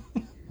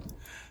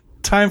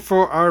 Time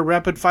for our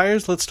rapid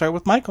fires. Let's start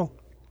with Michael.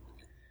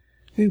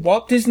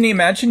 Walt Disney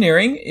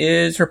Imagineering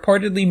is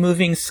reportedly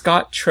moving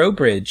Scott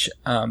Trowbridge,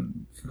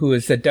 who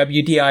is the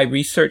WDI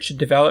Research and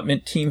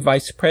Development Team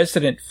Vice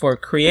President for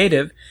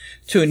Creative,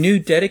 to a new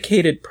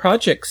dedicated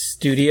project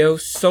studio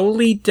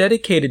solely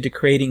dedicated to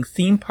creating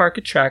theme park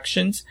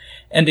attractions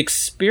and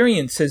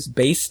experiences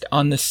based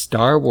on the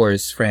Star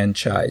Wars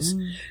franchise.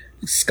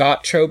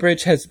 Scott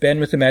Trowbridge has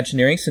been with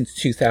Imagineering since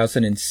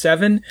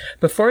 2007.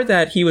 Before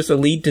that, he was a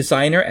lead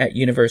designer at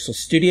Universal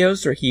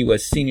Studios, where he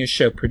was senior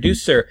show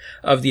producer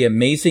of The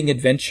Amazing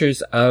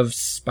Adventures of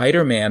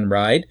Spider-Man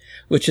ride,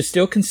 which is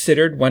still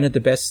considered one of the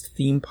best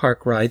theme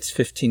park rides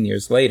 15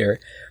 years later.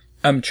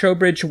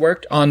 Trowbridge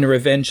worked on The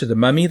Revenge of the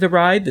Mummy the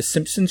ride, The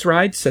Simpsons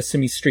ride,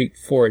 Sesame Street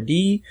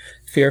 4D,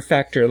 Fear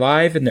Factor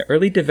Live, and the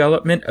early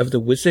development of the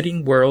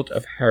Wizarding World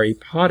of Harry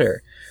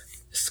Potter.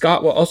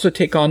 Scott will also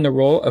take on the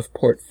role of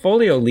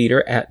portfolio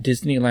leader at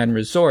Disneyland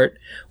Resort,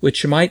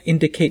 which might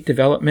indicate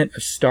development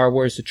of Star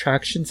Wars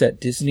attractions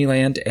at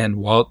Disneyland and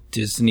Walt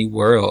Disney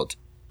World.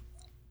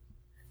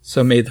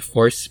 So may the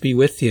Force be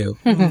with you.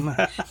 May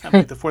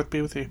the fourth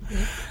be with you.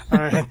 All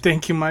right,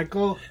 thank you,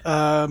 Michael.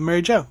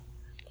 Mary Jo.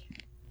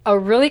 A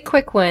really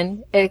quick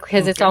one,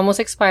 because it's almost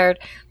expired.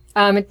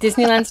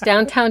 Disneyland's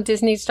Downtown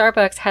Disney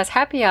Starbucks has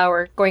happy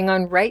hour going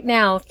on right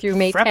now through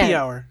May 10th. Frappy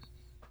hour.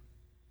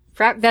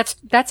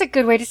 That's a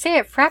good way to say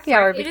it. Frappy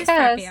hour, because... It is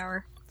happy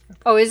hour.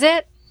 Oh, is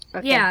it?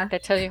 Okay, Yeah.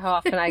 that tells you how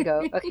often I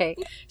go. Okay.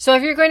 So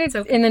if you're going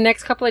to, in the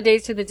next couple of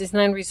days, to the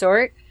Disneyland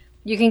Resort,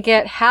 you can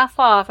get half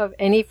off of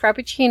any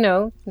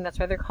Frappuccino, and that's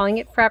why they're calling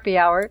it Frappy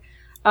Hour,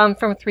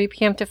 from 3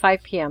 p.m. to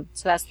 5 p.m.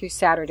 So that's through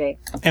Saturday.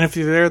 And if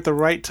you're there at the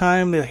right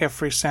time, they have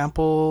free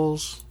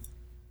samples.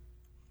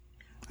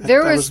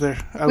 I was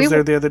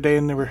there the other day,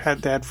 and they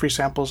had free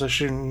samples as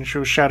she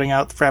was shouting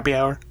out the Frappy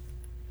Hour.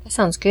 That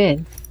sounds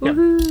good. Yep.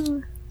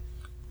 Woohoo!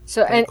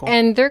 So cool.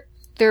 and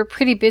they're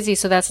pretty busy,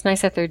 so that's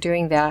nice that they're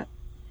doing that.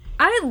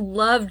 I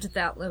loved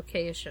that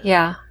location.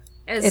 Yeah.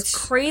 As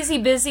crazy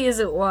busy as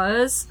it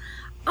was,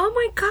 oh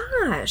my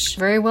gosh.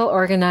 Very well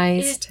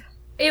organized.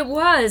 It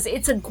was.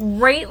 It's a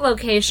great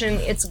location.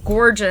 It's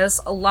gorgeous.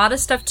 A lot of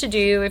stuff to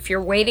do. If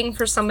you're waiting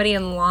for somebody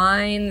in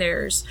line,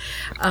 there's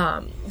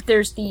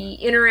the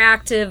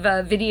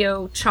interactive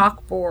video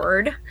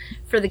chalkboard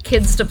for the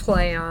kids to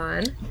play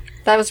on.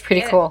 That was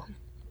pretty cool.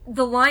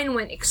 The line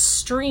went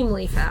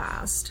extremely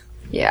fast.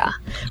 Yeah.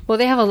 Well,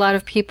 they have a lot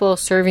of people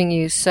serving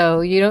you, so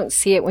you don't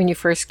see it when you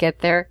first get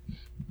there,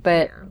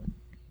 but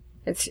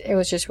it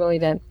was just really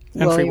done.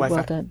 And really free Wi-Fi.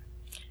 well done.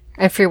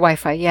 And free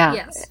Wi-Fi, yeah.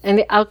 Yes. And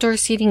the outdoor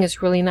seating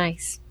is really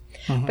nice.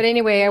 Mm-hmm. But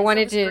anyway, I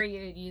wanted It's for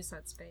you to use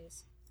that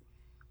space.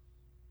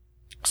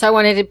 So I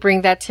wanted to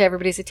bring that to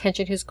everybody's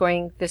attention who's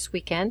going this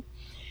weekend.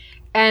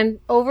 And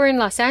over in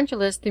Los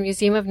Angeles, the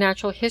Museum of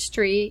Natural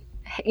History,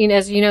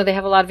 as you know, they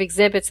have a lot of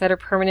exhibits that are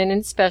permanent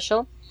and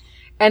special.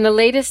 And the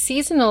latest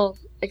seasonal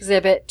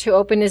exhibit to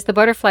open is the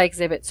butterfly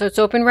exhibit. So it's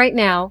open right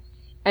now,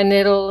 and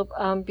it'll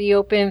be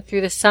open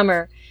through the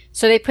summer.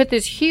 So they put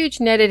this huge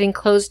netted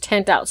enclosed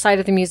tent outside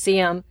of the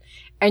museum,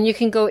 and you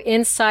can go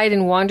inside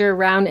and wander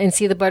around and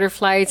see the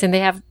butterflies, and they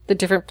have the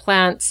different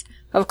plants,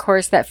 of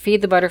course, that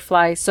feed the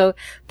butterflies. So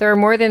there are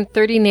more than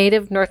 30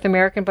 native North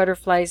American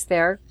butterflies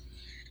there.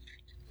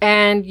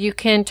 And you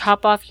can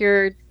top off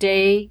your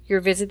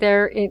visit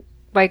there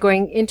by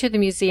going into the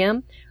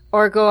museum,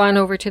 or go on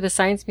over to the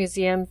Science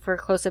Museum for a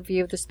close-up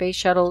view of the Space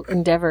Shuttle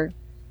Endeavour.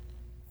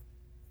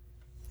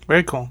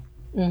 Very cool.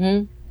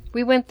 Mm-hmm.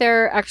 We went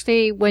there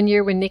actually one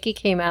year when Nikki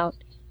came out.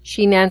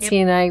 Nancy,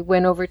 and I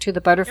went over to the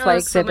butterfly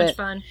exhibit. It was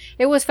so much fun.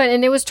 It was fun,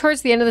 and it was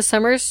towards the end of the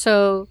summer,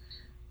 so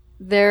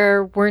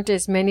there weren't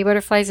as many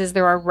butterflies as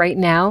there are right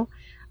now.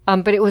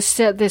 But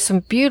there's some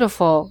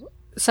beautiful,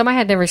 some I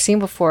had never seen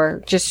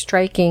before, just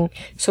striking.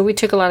 So we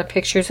took a lot of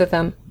pictures of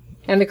them,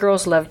 and the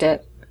girls loved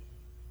it.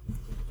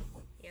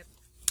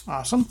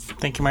 Awesome.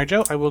 Thank you, Mary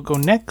Jo. I will go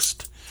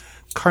next.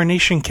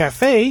 Carnation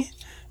Café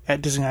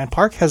at Disneyland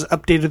Park has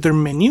updated their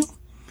menu,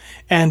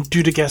 and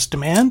due to guest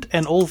demand,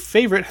 an old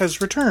favorite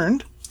has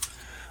returned.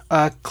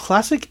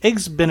 Classic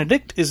Eggs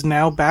Benedict is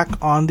now back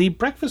on the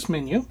breakfast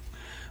menu.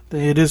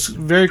 It is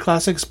very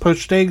classic: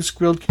 poached eggs,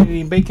 grilled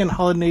Canadian bacon,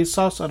 hollandaise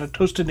sauce on a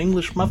toasted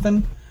English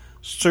muffin,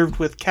 served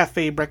with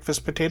cafe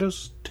breakfast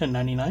potatoes,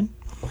 $10.99.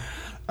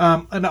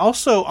 And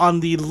also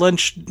on the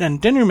lunch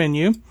and dinner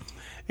menu,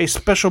 a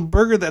special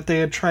burger that they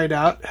had tried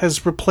out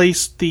has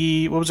replaced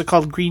the, what was it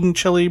called, green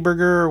chili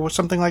burger or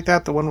something like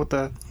that, the one with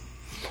the...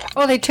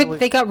 Oh, they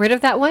got rid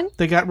of that one?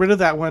 They got rid of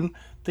that one.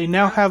 They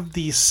now have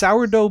the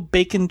sourdough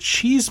bacon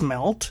cheese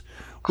melt,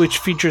 which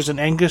features an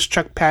Angus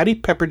chuck patty,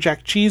 pepper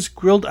jack cheese,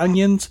 grilled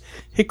onions,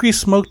 hickory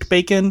smoked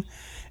bacon,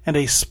 and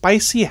a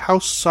spicy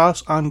house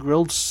sauce on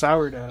grilled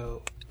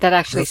sourdough. That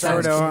actually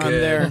sounds Sourdough on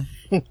there.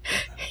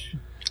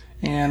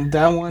 And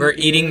that one We're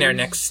eating there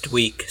next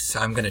week, so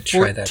I'm going to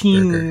try that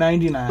burger.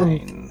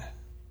 $14.99.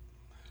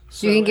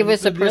 So, you can give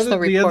us a personal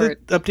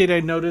report. The other update I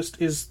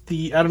noticed is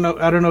I don't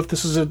know if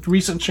this is a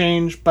recent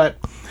change, but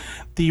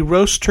the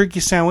roast turkey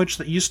sandwich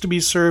that used to be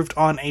served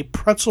on a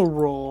pretzel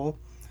roll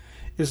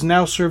is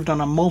now served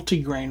on a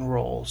multigrain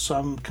roll. So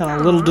I'm kind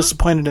of a little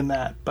disappointed in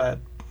that, but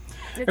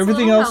It's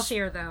everything a little else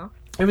healthier, though.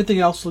 everything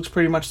else looks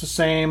pretty much the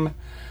same.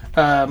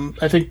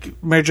 I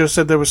think Mary Jo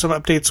said there were some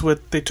updates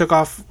they took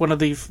off one of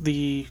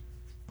the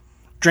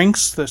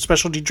drinks, the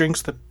specialty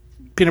drinks, the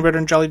peanut butter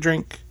and jelly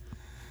drink.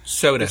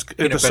 Soda.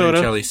 Peanut butter and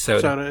jelly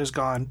soda. Soda is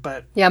gone,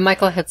 but... Yeah,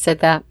 Michael had said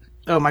that.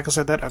 Oh, Michael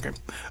said that? Okay.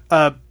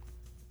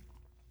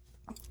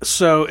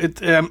 So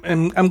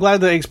and I'm glad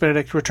the Eggs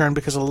Benedict returned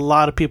because a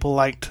lot of people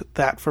liked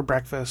that for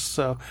breakfast.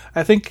 So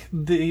I think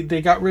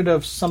they got rid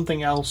of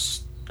something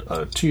else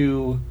I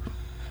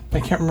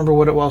can't remember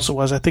what else it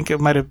was. I think it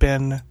might have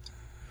been...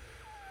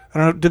 I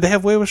don't know. Did they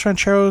have huevos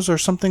rancheros or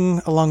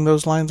something along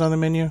those lines on the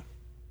menu?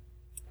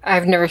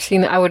 I've never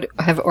seen that. I would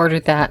have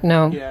ordered that.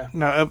 No. Yeah,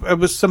 no, it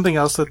was something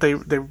else that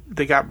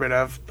they got rid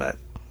of. But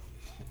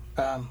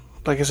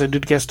like I said, due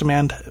to guest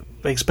demand,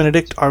 Eggs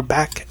Benedict are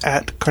back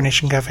at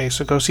Carnation Cafe.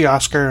 So go see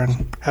Oscar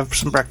and have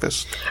some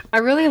breakfast. I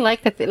really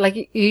like that.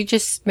 Like you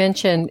just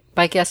mentioned,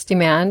 by guest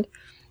demand,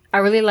 I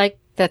really like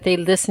that they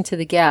listen to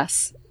the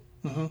guests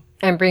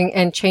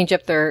and change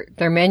up their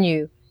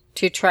menu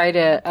to try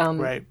to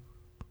Right.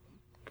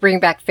 bring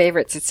back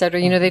favorites,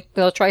 etc. You know,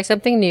 they'll try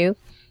something new.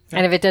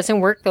 And if it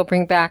doesn't work, they'll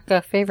bring back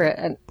a favorite.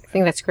 And I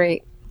think that's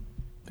great.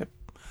 Yep.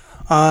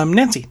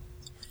 Nancy.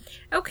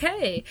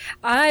 Okay,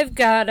 I've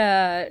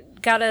gotta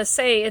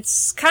say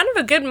it's kind of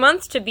a good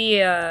month to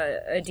be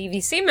a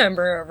DVC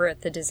member over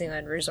at the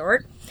Disneyland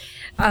Resort.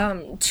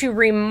 To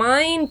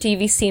remind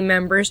DVC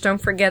members,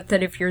 don't forget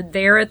that if you're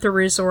there at the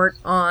resort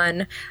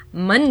on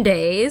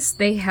Mondays,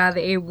 they have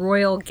a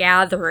royal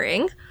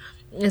gathering,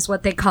 is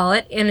what they call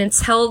it, and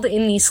it's held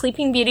in the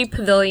Sleeping Beauty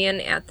Pavilion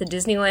at the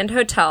Disneyland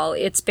Hotel.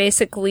 It's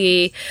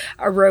basically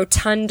a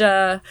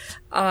rotunda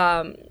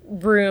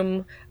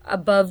room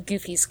above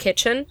Goofy's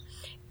kitchen,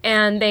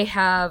 and they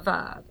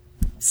have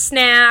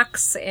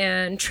snacks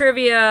and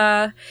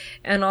trivia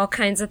and all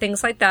kinds of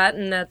things like that,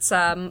 and that's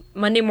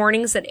Monday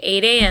mornings at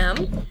 8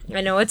 a.m. I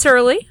know it's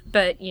early,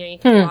 but you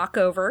can walk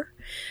over.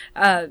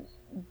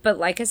 But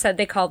like I said,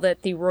 they called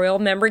it the Royal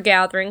Member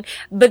Gathering.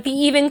 But the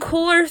even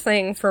cooler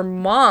thing for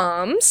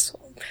moms,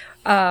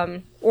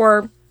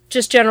 or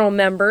just general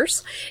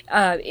members,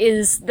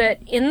 is that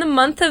in the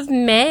month of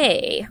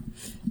May,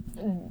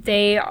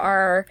 they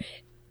are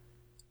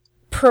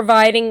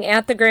providing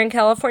at the Grand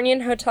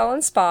Californian Hotel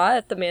and Spa,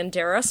 at the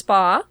Mandara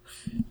Spa,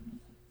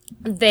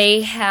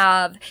 they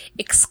have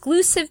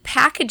exclusive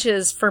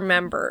packages for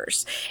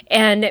members,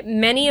 and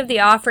many of the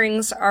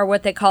offerings are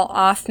what they call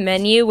off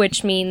menu,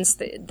 which means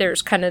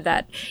there's kind of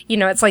that,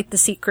 it's like the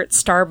secret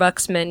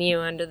Starbucks menu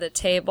under the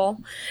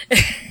table,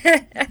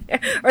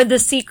 or the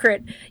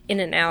secret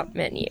In-N-Out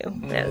menu,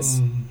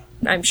 as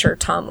I'm sure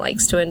Tom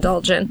likes to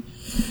indulge in.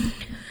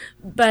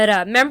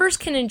 But members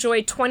can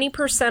enjoy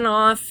 20%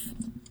 off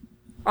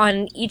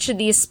on each of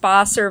these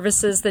spa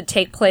services that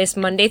take place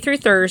Monday through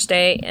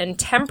Thursday, and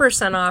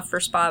 10% off for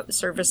spa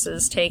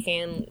services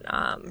taken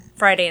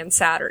Friday and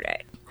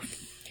Saturday.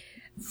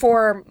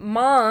 For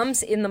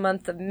moms in the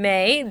month of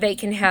May, they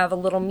can have a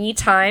little me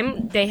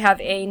time. They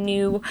have a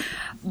new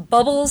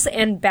Bubbles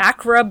and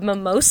Back Rub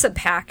Mimosa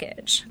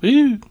package.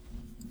 Ooh.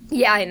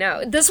 Yeah, I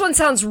know. This one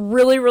sounds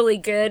really, really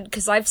good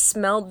because I've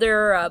smelled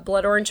their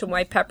blood orange and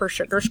white pepper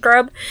sugar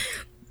scrub.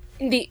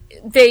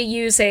 They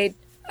use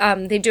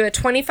they do a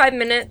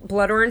 25-minute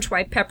blood orange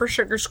white pepper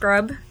sugar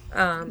scrub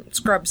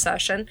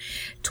session,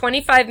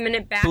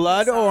 25-minute back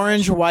blood massage.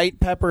 Orange white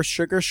pepper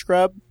sugar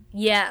scrub.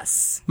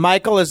 Yes.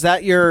 Michael, is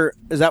that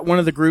one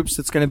of the groups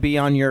that's going to be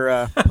on your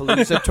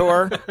Palooza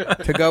tour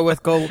to go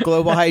with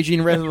Global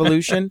Hygiene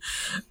Revolution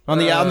on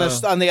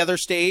the other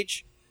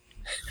stage?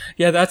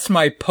 Yeah, that's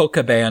my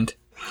polka band.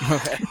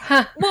 Okay.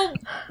 Well,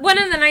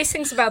 one of the nice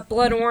things about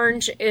blood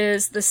orange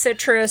is the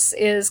citrus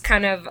is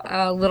kind of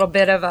a little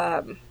bit of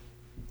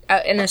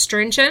an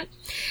astringent,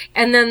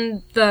 and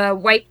then the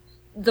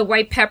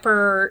white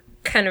pepper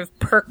kind of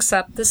perks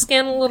up the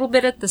skin a little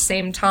bit at the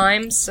same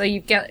time, so you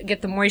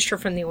get the moisture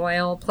from the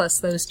oil plus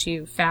those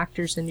two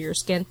factors into your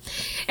skin.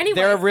 Anyway,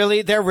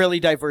 they're really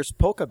diverse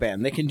polka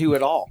band. They can do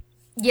it all.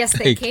 Yes,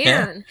 they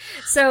can.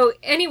 So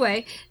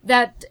anyway,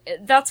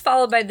 that's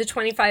followed by the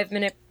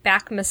 25-minute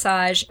back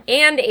massage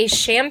and a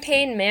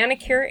champagne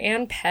manicure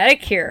and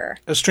pedicure.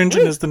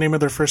 Astringent is the name of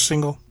their first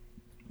single.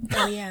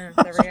 Oh yeah,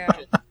 there we go.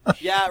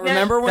 Yeah,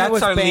 remember when it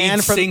was our banned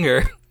lead from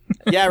singer?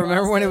 Yeah,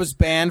 remember when it was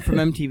banned from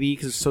MTV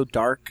because it's so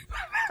dark?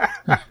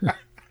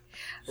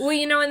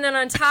 Well, and then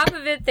on top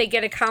of it, they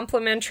get a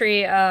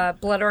complimentary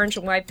blood orange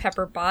and white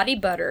pepper body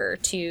butter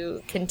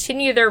to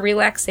continue their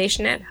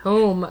relaxation at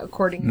home,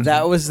 according to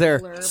that was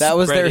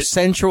their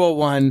sensual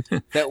one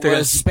that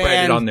was spread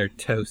banned it on their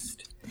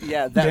toast.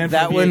 Yeah,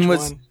 that one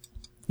was.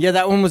 Yeah,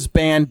 that one was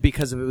banned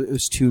because it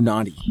was too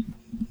naughty.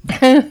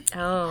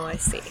 Oh, I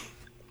see.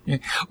 Yeah.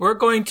 We're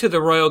going to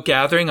the Royal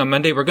Gathering on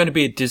Monday. We're going to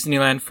be at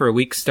Disneyland for a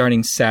week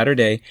starting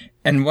Saturday.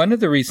 And one of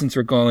the reasons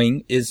we're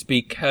going is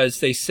because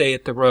they say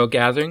at the Royal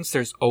Gatherings,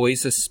 there's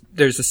always a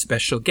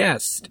special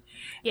guest.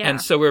 Yeah. And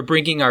so we're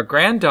bringing our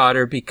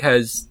granddaughter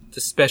because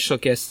the special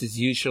guest is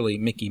usually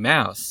Mickey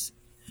Mouse.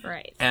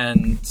 Right.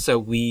 And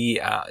so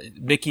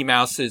Mickey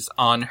Mouse is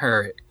on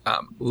her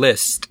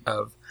list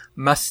of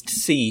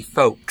must-see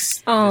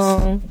folks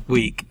this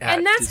week at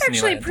And that's Disneyland.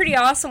 Actually pretty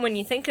awesome when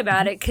you think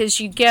about it,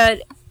 because you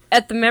get,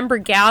 at the member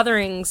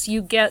gatherings,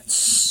 you get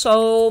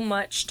so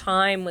much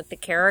time with the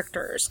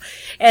characters.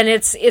 And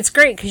it's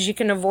great because you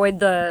can avoid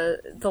the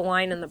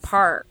line in the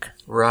park.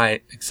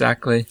 Right,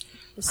 exactly.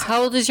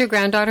 How old is your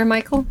granddaughter,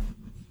 Michael?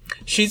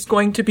 She's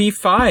going to be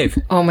 5.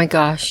 Oh my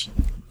gosh.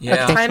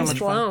 Yeah. Okay. Time's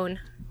flown.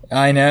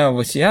 I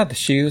know.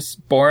 She was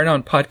born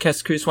on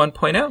Podcast Cruise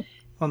 1.0.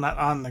 Well, not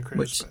on the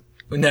cruise,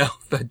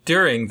 but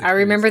during the I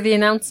remember the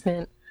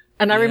announcement.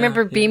 And I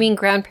remember beaming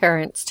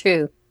grandparents,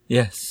 too.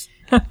 Yes.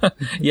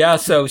 Yeah,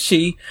 so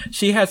she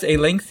has a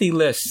lengthy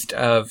list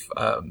of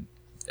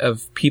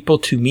people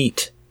to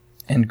meet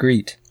and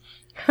greet.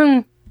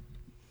 And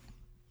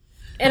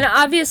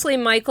obviously,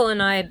 Michael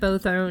and I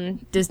both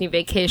own Disney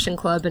Vacation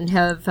Club and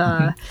have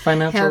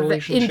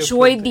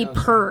enjoyed the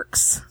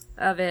perks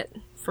of it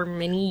for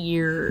many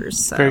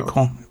years. So. Very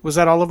cool. Was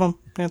that all of them,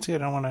 Nancy? I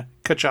don't want to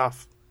cut you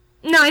off.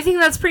 No, I think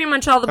that's pretty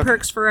much all the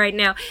perks for right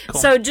now. Cool.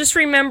 So just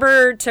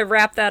remember, to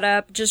wrap that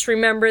up, just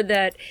remember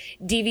that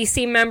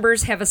DVC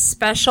members have a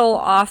special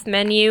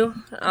off-menu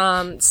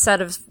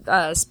set of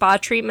spa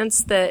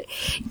treatments that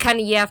kind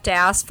of you have to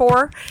ask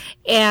for,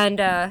 and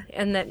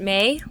that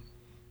May,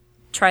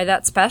 try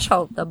that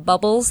special, the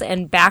Bubbles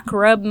and Back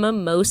Rub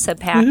Mimosa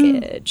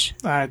package.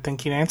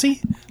 Thank you,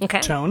 Nancy. Okay.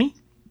 Tony?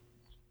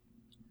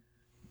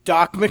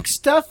 Doc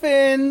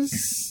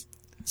McStuffins.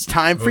 It's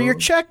time for your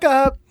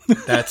checkup.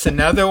 That's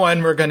another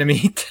one we're going to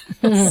meet.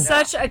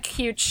 Such a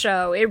cute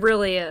show. It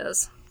really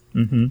is.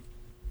 Mm-hmm.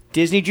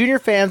 Disney Junior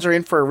fans are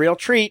in for a real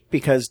treat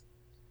because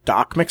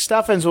Doc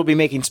McStuffins will be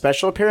making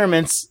special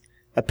appearances.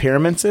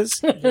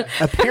 Ooh,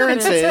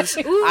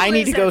 I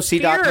need to is go that see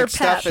Doc fear or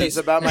McStuffins pet?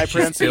 about my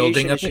pronunciation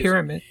Building a issues.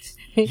 pyramid.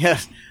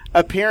 Yes.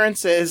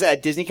 Appearances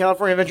at Disney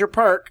California Adventure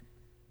Park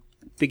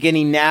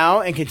beginning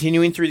now and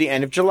continuing through the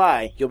end of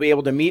July. You'll be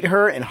able to meet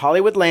her in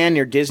Hollywood Land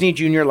near Disney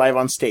Junior live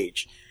on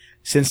stage.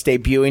 Since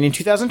debuting in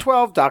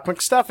 2012, Doc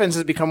McStuffins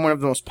has become one of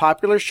the most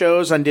popular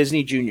shows on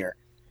Disney Junior.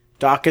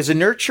 Doc is a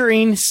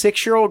nurturing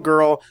 6-year-old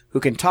girl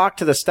who can talk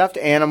to the stuffed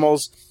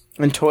animals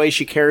and toys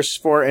she cares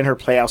for in her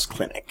Playhouse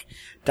clinic,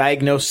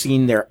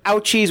 diagnosing their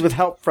ouchies with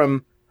help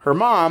from her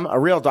mom, a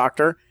real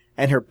doctor,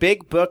 and her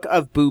big book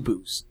of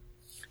boo-boos.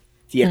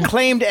 The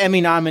acclaimed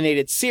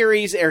Emmy-nominated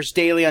series airs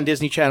daily on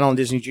Disney Channel and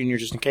Disney Junior,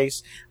 just in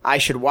case. I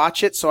should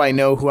watch it so I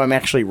know who I'm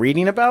actually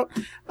reading about.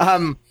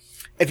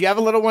 If you have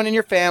a little one in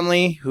your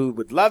family who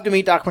would love to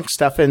meet Doc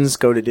McStuffins,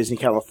 go to Disney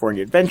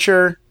California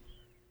Adventure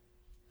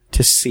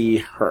to see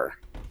her.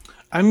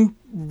 I'm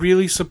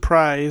really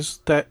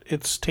surprised that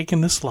it's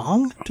taken this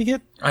long to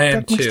get I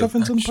am Doc too,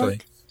 McStuffins in the actually.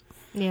 park.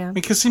 Yeah.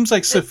 Because it seems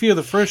like Sophia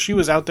the First, she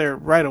was out there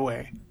right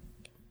away.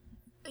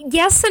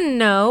 Yes and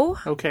no.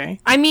 Okay.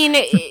 I mean,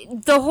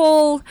 the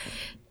whole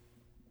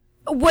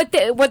what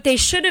they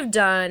should have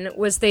done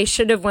was they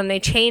should have, when they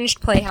changed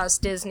Playhouse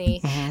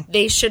Disney,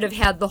 they should have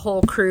had the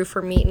whole crew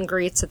for meet and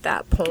greets at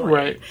that point,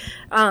 Right.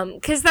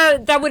 Because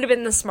that would have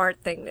been the smart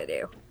thing to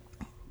do.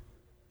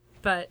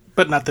 But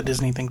not the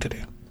Disney thing to do.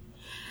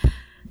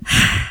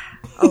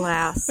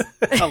 alas,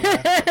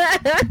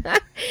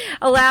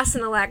 alas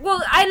and alack.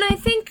 Well, and I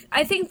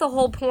think the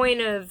whole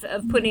point of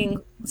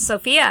putting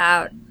Sophia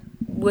out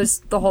was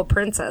the whole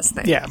princess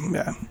thing. Yeah.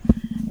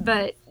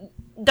 But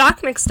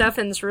Doc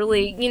McStuffins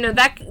really,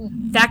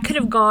 that could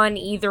have gone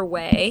either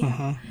way.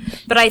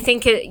 But I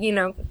think it,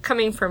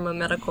 coming from a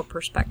medical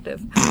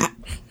perspective.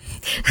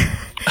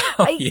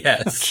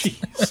 Yes. No,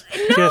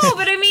 Yes.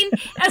 but I mean,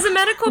 as a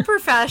medical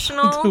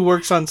professional. Who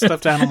works on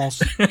stuffed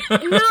animals.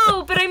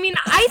 No, but I mean,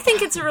 I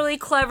think it's a really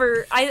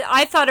clever,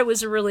 I thought it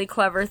was a really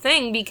clever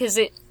thing because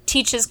it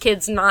teaches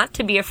kids not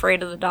to be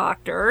afraid of the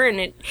doctor, and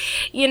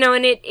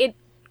it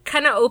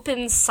kind of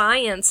opens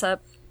science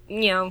up,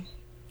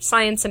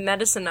 science and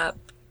medicine up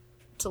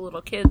to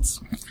little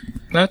kids.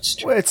 That's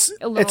true.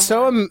 Well, it's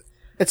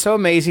so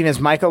amazing as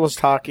Michael was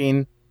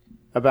talking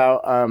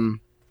about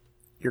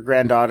your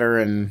granddaughter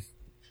and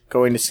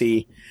going to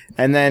see,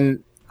 and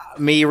then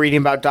me reading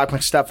about Doc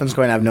McStuffins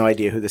going, I have no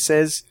idea who this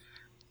is.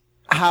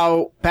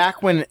 How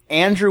back when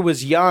Andrew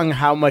was young,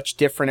 how much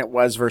different it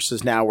was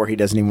versus now where he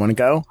doesn't even want to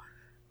go.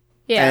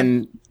 Yeah.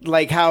 And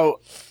like how,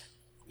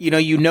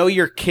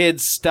 your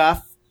kids'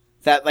 stuff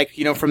that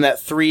from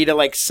that 3 to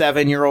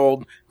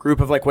 7-year-old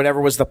group of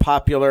whatever was the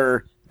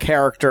popular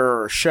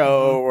character or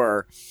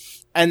show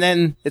and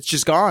then it's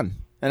just gone.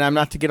 And I'm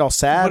not to get all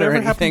sad Whatever or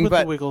anything, happened with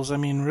but the Wiggles? I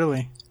mean,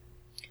 really.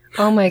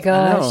 Oh my I know.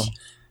 gosh.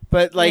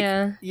 But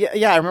Yeah.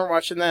 I remember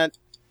watching that.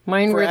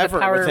 Mine were the Forever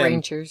Power with him.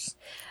 Rangers.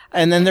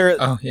 And then they're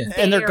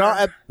They they're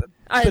gone.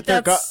 But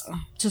they're that's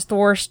just the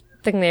worst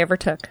thing they ever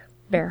took.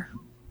 Bear.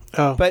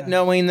 Oh. But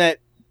knowing that,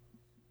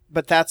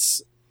 but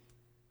that's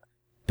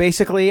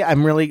basically,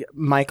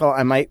 Michael,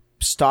 I might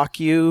stalk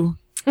you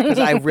because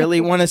I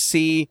really want to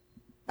see,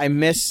 I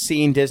miss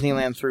seeing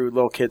Disneyland through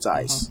little kids'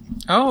 eyes.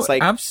 Oh, It's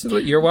like-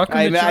 absolutely. You're welcome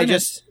to join I us.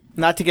 just,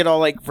 not to get all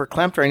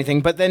verklempt or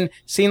anything, but then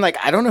seeing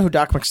I don't know who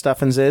Doc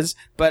McStuffins is,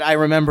 but I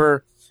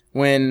remember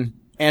when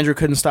Andrew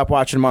couldn't stop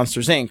watching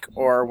Monsters Inc.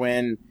 or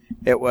when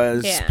it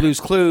was Yeah. Blue's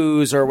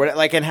Clues or what,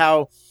 and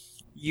how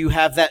you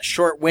have that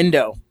short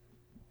window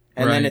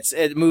and then Right.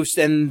 it moves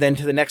and then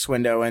to the next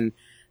window. And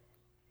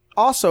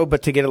also,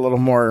 but to get a little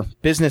more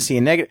businessy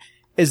and negative,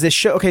 is this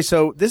show, okay,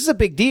 so this is a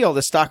big deal,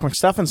 this Doc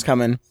McStuffins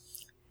coming.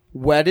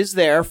 What is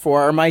there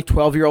for my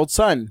 12-year-old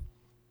son?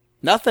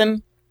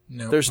 Nothing.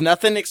 No. There's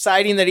nothing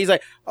exciting that he's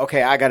like,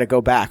 okay, I got to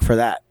go back for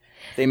that.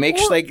 They make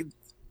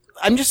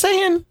I'm just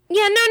saying.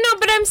 Yeah, no,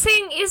 but I'm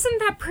saying, isn't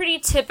that pretty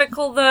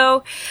typical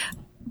though?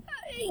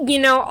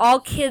 All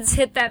kids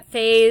hit that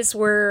phase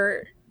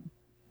where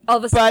all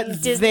of a sudden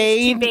But Disney's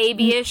they- too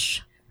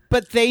babyish.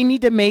 But they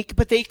need to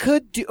but they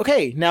could do,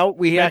 okay, now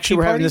we actually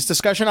were having party? this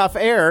discussion off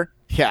air.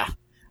 Yeah.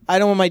 I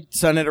don't want my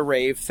son at a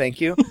rave,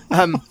 thank you.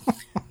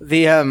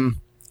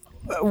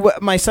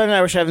 My son and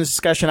I were having this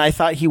discussion. I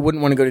thought he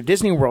wouldn't want to go to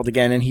Disney World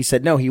again, and he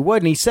said no, he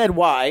would. And he said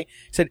why?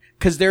 He said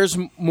because there's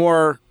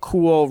more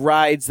cool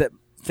rides that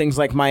things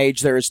like my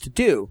age there is to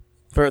do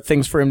for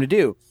things for him to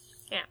do.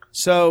 Yeah.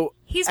 So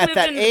He's at moved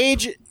that into-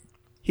 age,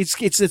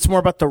 it's more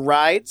about the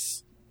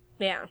rides,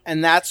 Yeah.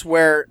 and that's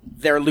where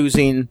they're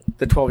losing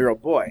the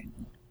 12-year-old boy.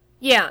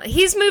 Yeah,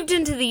 he's moved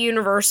into the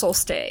Universal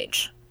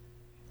stage.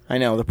 I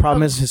know. The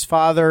problem is his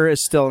father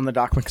is still in the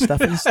Doc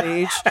McStuffins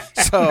stage,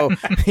 so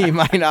he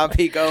might not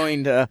be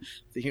going to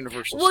the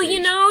Universal Well,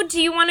 stage.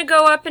 do you want to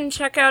go up and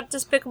check out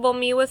Despicable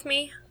Me with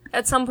me?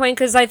 at some point?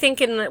 Because I think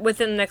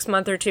within the next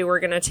month or two, we're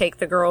going to take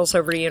the girls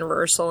over to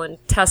Universal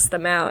and test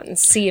them out and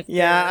see if.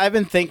 Yeah, I've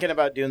been thinking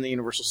about doing the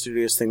Universal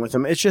Studios thing with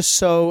them. It's just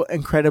so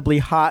incredibly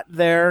hot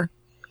there.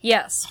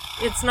 Yes,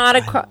 it's not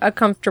a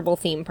comfortable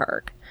theme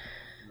park.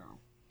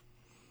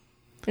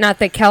 Not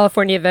that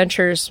California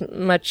Adventure's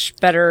much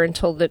better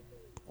until the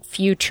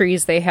few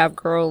trees they have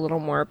grow a little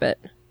more, but...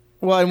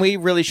 Well, and we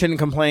really shouldn't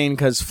complain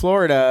because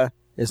Florida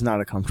is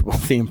not a comfortable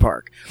theme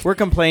park. We're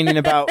complaining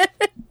about...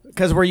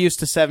 Because we're used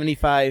to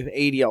 75,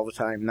 80 all the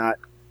time, not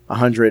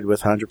 100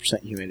 with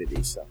 100%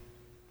 humidity, so...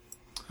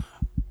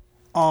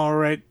 All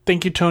right.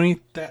 Thank you, Tony.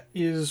 That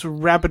is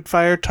rapid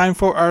fire time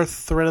for our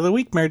thread of the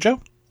week. Mary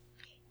Jo?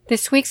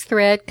 This week's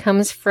thread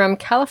comes from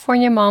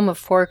California mom of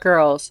 4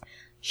 girls.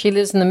 She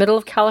lives in the middle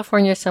of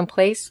California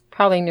someplace,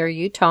 probably near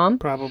you, Tom.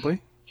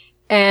 Probably.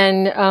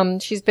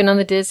 And she's been on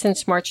the Diz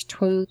since March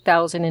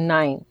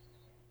 2009.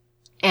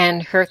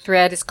 And her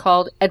thread is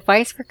called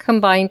Advice for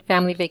Combined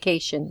Family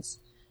Vacations.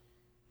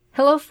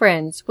 Hello,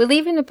 friends. We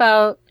leave in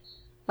about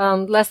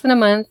less than a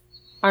month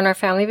on our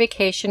family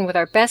vacation with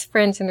our best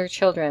friends and their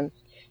children.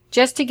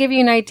 Just to give you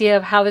an idea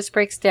of how this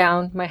breaks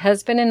down, my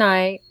husband and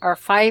I are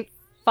five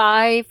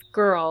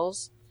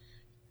girls,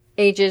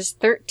 ages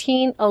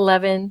 13,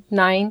 11,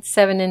 9,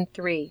 7, and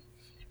 3.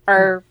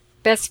 Our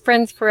best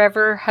friends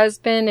forever,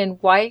 husband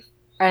and wife,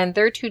 and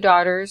their 2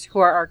 daughters, who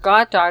are our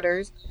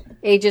goddaughters,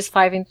 ages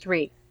 5 and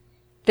 3.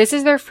 This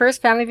is their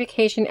first family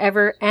vacation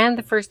ever and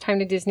the first time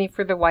to Disney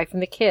for the wife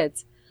and the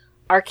kids.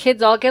 Our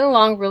kids all get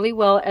along really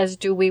well, as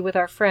do we with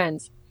our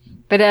friends.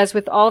 But as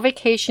with all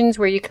vacations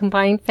where you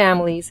combine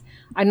families,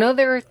 I know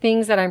there are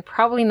things that I'm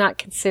probably not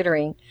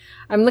considering.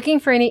 I'm looking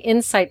for any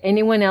insight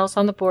anyone else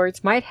on the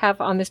boards might have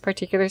on this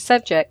particular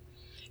subject.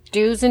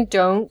 Do's and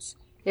don'ts.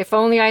 If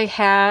only I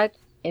had.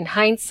 In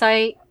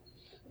hindsight.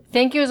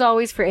 Thank you as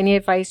always for any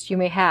advice you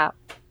may have.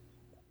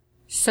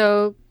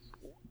 So,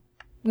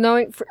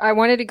 I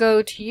wanted to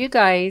go to you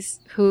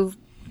guys who've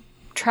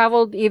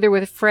traveled either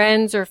with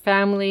friends or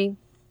family.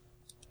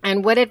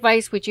 And what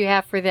advice would you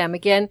have for them?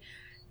 Again,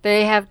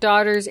 they have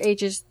daughters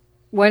ages,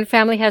 one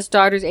family has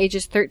daughters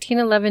ages 13,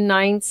 11,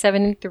 9,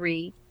 7, and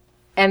 3.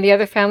 And the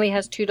other family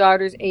has 2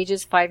 daughters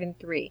ages 5 and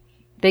 3.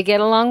 They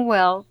get along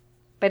well,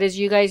 but as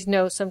you guys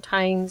know,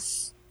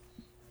 sometimes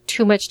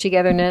too much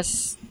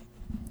togetherness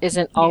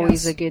isn't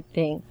always a good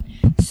thing.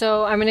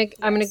 So I'm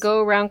gonna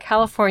go around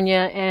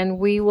California, and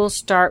we will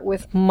start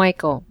with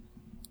Michael.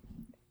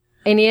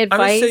 Any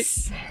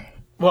advice?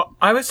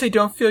 I would say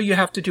don't feel you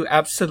have to do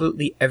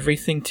absolutely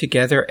everything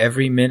together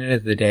every minute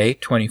of the day,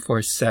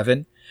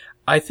 24/7.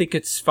 I think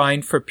it's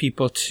fine for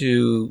people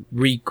to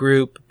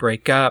regroup,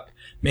 break up,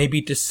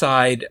 maybe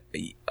decide,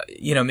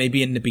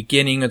 maybe in the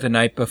beginning or the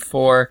night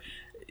before,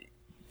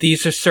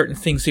 these are certain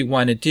things we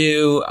want to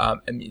do.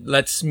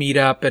 Let's meet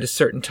up at a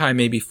certain time,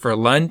 maybe for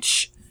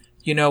lunch,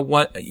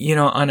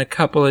 on a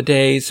couple of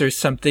days or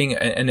something,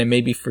 and then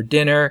maybe for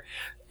dinner,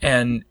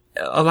 and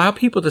allow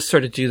people to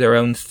sort of do their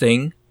own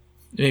thing.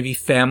 Maybe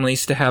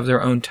families to have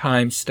their own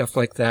time, stuff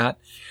like that.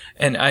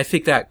 And I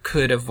think that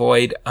could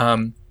avoid,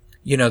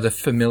 the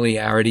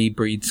familiarity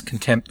breeds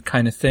contempt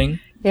kind of thing.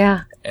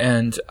 Yeah.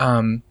 And,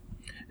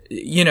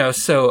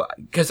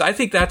 because I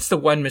think that's the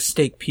one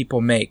mistake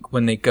people make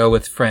when they go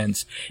with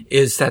friends,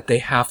 is that they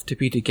have to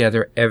be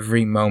together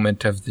every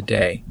moment of the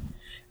day.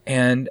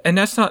 And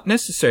that's not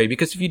necessary,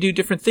 because if you do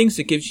different things,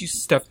 it gives you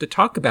stuff to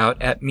talk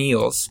about at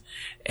meals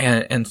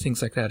and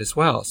things like that as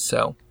well.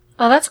 So.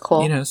 Oh, that's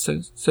cool.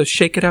 So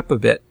shake it up a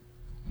bit.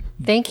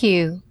 Thank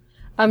you.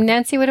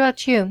 Nancy, what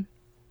about you?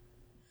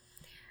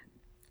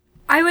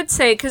 I would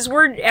say, because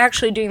we're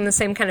actually doing the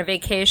same kind of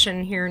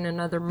vacation here in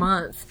another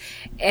month,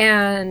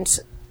 and,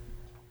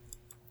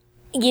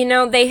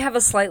 they have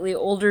a slightly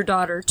older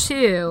daughter,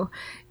 too,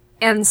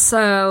 and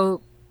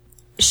so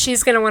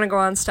she's going to want to go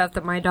on stuff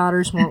that my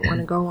daughters won't want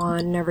to go on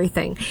and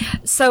everything.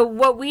 So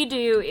what we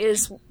do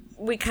is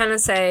we kind of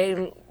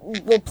say,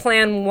 we'll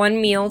plan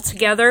one meal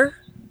together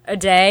a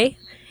day,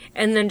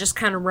 and then just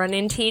kind of run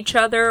into each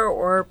other,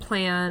 or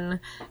plan,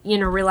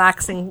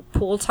 relaxing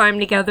pool time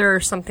together or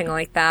something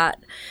like that.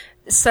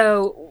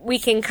 So we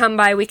can come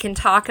by, we can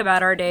talk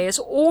about our days,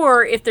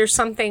 or if there's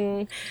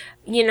something,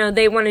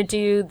 they want to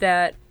do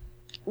that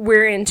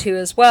we're into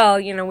as well,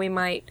 we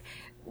might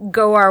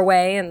go our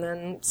way and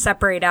then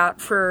separate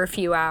out for a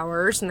few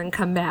hours and then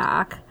come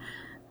back.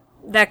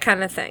 That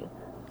kind of thing.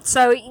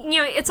 So,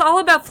 it's all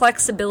about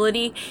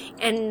flexibility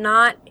and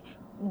not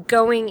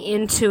going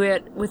into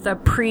it with a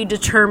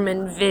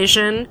predetermined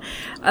vision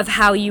of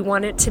how you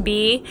want it to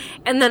be.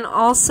 And then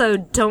also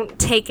don't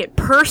take it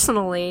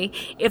personally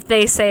if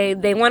they say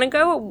they want to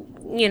go,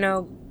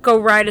 go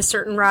ride a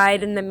certain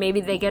ride, and then maybe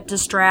they get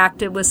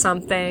distracted with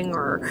something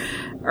or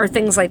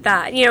things like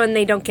that, and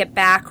they don't get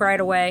back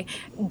right away.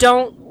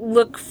 Don't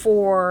look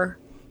for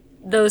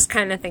those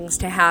kind of things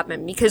to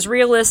happen, because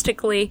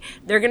realistically,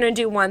 they're going to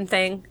do one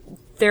thing.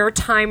 Their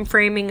time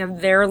framing of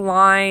their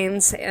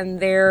lines and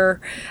their,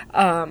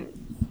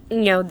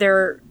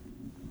 their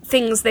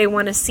things they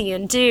want to see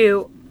and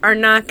do are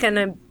not going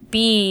to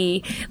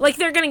be, like,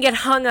 they're going to get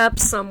hung up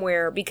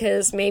somewhere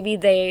because maybe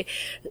they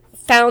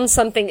found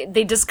something,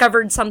 they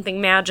discovered something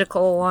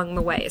magical along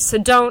the way. So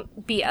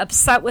don't be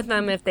upset with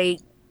them if they,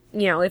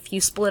 you know, if you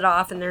split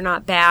off and they're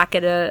not back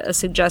at a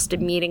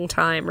suggested meeting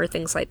time or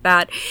things like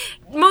that.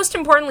 Most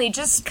importantly,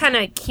 just kind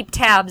of keep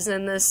tabs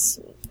in this,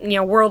 you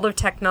know, world of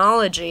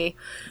technology.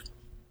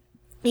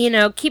 You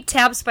know, keep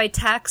tabs by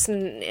text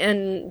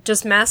and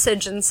just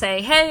message and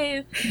say,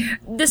 hey,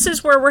 this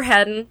is where we're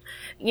heading.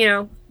 You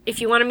know, if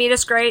you want to meet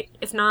us, great.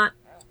 If not,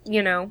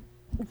 you know,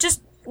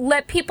 just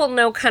let people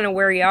know kind of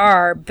where you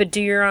are, but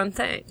do your own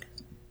thing.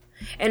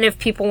 And if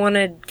people want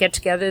to get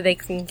together, they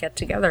can get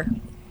together.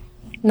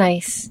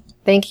 Nice.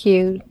 Thank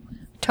you.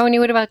 Tony,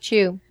 what about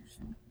you?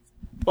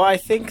 Well, I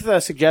think the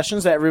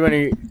suggestions that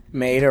everybody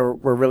made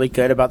were really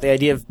good about the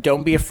idea of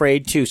don't be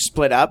afraid to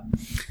split up.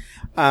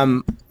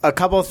 A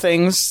couple of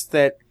things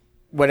that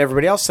what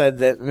everybody else said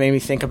that made me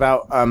think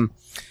about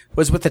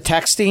was with the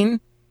texting.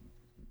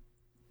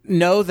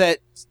 Know that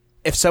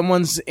if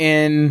someone's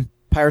in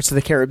Pirates of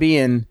the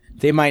Caribbean,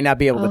 they might not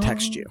be able to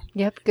text you.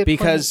 Yep, good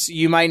because point.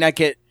 you might not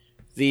get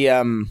the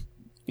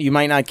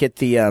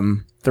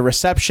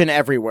reception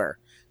everywhere.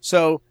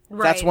 So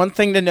that's one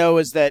thing to know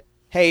is that,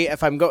 hey,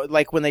 if I'm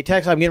like when they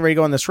text, I'm getting ready to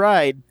go on this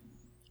ride,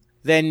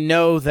 then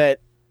know that,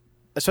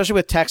 especially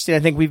with texting, I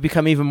think we've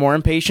become even more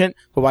impatient.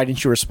 But why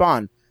didn't you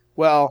respond?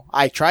 Well,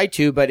 I tried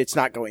to, but it's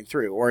not going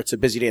through, or it's a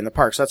busy day in the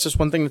park. So that's just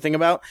one thing to think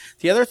about.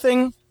 The other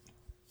thing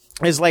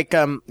is like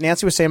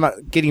Nancy was saying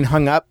about getting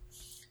hung up.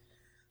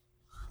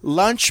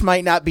 Lunch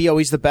might not be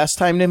always the best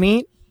time to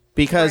meet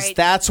because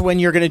that's when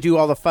you're going to do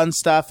all the fun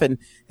stuff and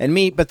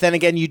meet. But then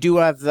again, you do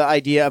have the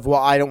idea of,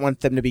 well, I don't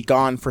want them to be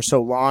gone for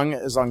so long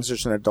as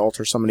there's an adult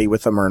or somebody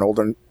with them or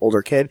an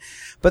older kid.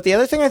 But the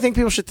other thing I think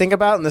people should think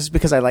about, and this is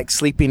because I like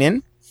sleeping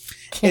in,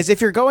 is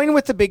if you're going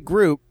with the big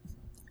group,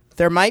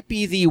 there might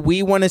be the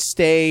we want to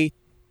stay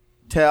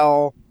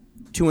till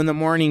 2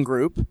 a.m.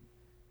 group.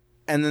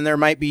 And then there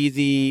might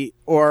be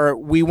or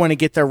we want to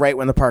get there right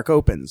when the park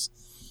opens.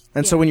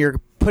 And so when you're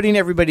putting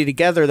everybody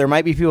together, there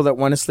might be people that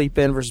want to sleep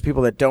in versus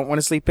people that don't want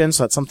to sleep in.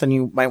 So that's something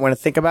you might want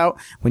to think about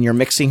when you're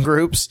mixing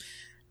groups.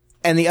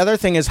 And the other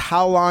thing is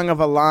how long of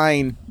a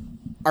line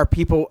are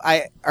people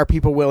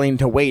willing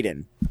to wait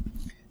in?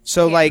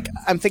 So like,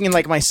 I'm thinking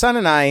like my son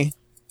and I,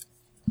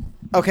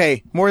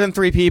 okay, more than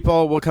 3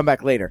 people, we'll come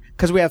back later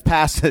because we have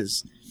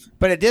passes.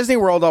 But at Disney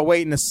World, I'll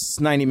wait in this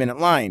 90-minute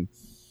line.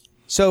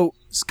 So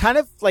it's kind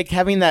of like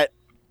having that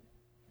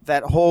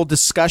whole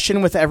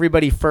discussion with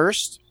everybody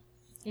first.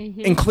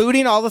 Mm-hmm.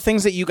 Including all the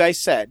things that you guys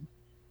said,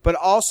 but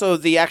also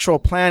the actual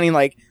planning,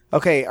 like,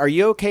 okay, are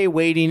you okay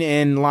waiting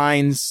in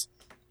lines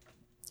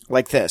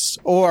like this?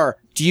 Or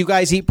do you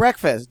guys eat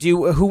breakfast?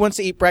 Who wants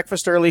to eat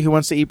breakfast early? Who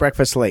wants to eat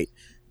breakfast late?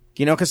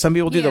 You know, because some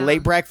people do the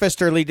late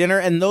breakfast, early dinner,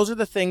 and those are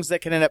the things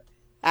that can end up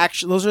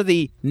those are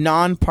the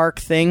non-park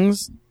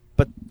things,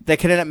 but that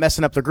can end up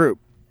messing up the group.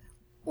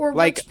 Or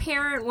which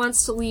parent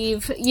wants to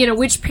leave, you know,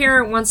 which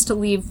parent wants to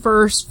leave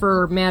first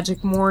for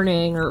magic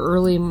morning or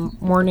early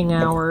morning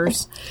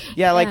hours.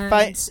 Yeah,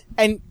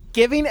 and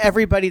giving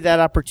everybody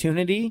that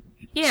opportunity.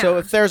 Yeah. So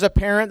if there's a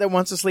parent that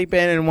wants to sleep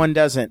in and one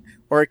doesn't,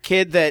 or a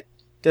kid that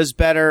does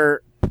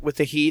better with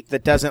the heat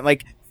that doesn't,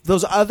 like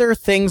those other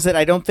things that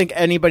I don't think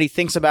anybody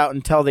thinks about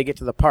until they get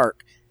to the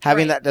park,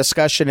 having that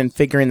discussion and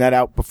figuring that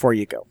out before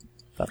you go.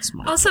 That's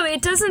my Also,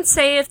 it doesn't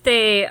say if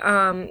they,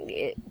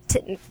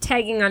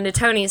 tagging onto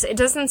Tony's, it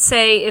doesn't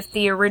say if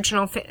the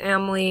original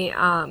family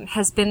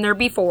has been there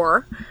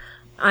before.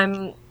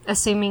 I'm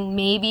assuming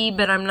maybe,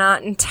 but I'm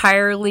not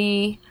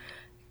entirely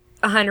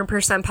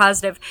 100%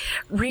 positive.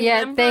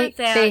 Remember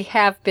they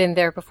have been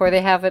there before.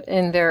 They have it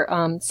in their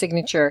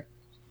signature.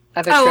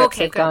 Other trips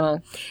they've gone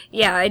on.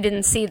 Yeah, I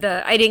didn't get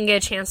a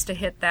chance to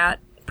hit that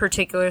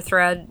particular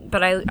thread,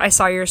 but I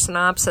saw your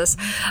synopsis.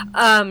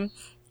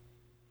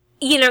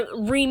 You know,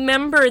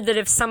 remember that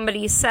if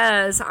somebody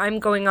says, I'm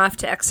going off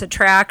to X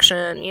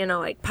attraction, you know,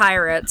 like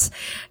Pirates,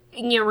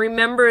 you know,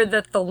 remember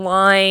that the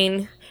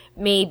line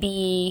may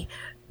be,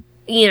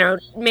 you know,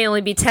 may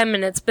only be 10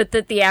 minutes, but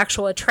that the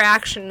actual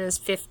attraction is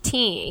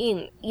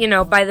 15, you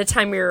know, by the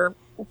time you're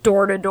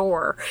door to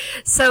door.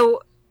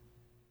 So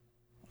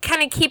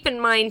kind of keep in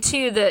mind,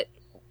 too, that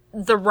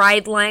the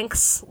ride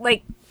lengths,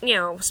 like, you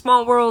know,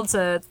 Small World's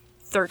a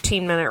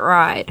 13-minute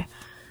ride.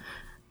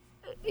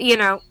 You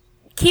know,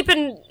 keep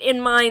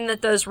in mind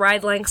that those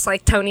ride lengths,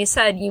 like Tony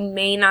said, you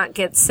may not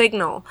get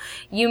signal.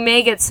 You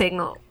may get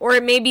signal. Or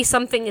it may be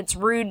something it's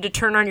rude to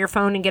turn on your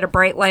phone and get a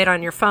bright light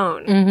on your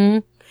phone.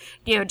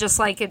 Mm-hmm. You know, just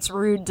like it's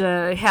rude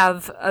to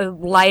have a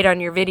light on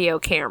your video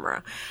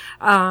camera.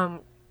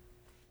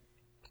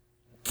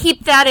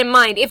 Keep that in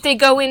mind. If they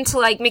go into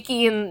like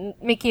Mickey and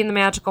the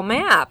Magical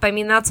Map, I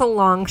mean, that's a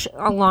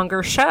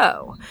longer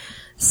show.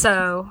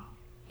 So,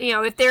 you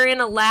know, if they're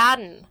in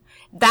Aladdin,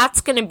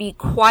 that's going to be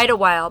quite a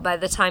while by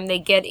the time they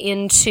get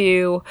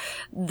into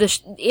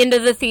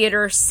the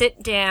theater,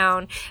 sit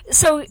down.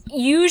 So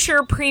use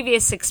your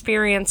previous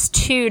experience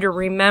too to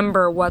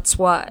remember what's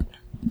what.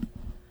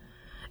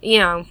 You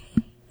know,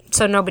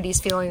 so nobody's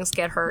feelings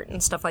get hurt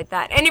and stuff like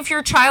that. And if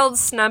your child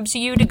snubs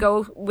you to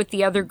go with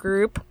the other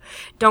group,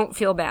 don't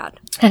feel bad.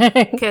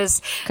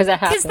 Because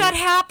that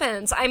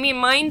happens. I mean,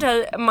 mine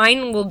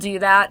will do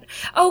that.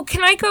 Oh,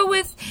 can I go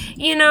with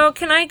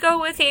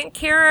Aunt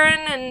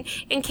Karen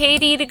and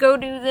Katie to go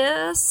do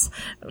this?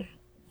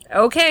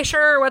 Okay,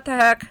 sure, what the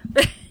heck.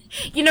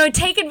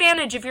 Take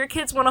advantage. If your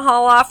kids want to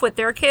haul off with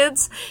their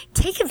kids,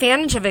 take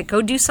advantage of it.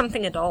 Go do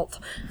something adult.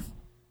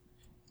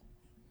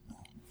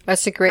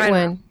 That's a great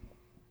one.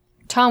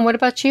 Tom, what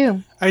about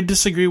you? I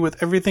disagree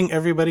with everything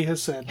everybody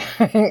has said.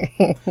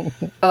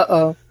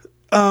 Uh-oh.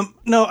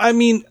 No, I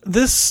mean,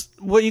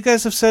 what you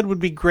guys have said would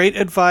be great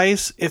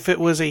advice if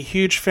it was a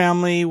huge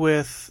family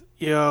with,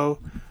 3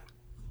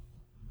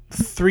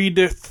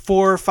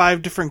 4 or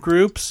 5 different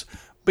groups,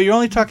 but you're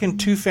only talking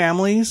 2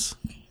 families.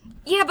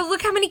 Yeah, but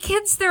look how many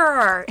kids there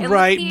are. And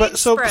right, but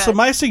so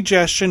my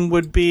suggestion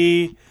would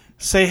be,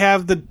 say,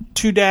 have the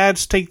 2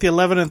 dads take the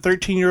 11 and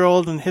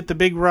 13-year-old and hit the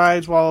big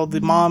rides while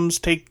the moms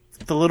take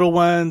the little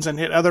ones and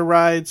hit other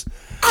rides.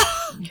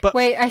 But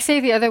wait, I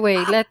say the other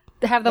way.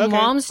 Have the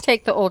moms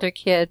take the older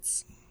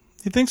kids.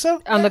 You think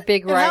so? On the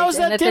big rides,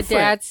 and let different? the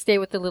dads stay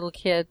with the little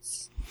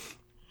kids.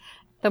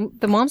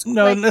 The moms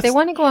they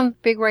want to go on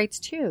big rides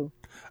too.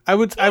 I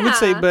would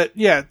say, but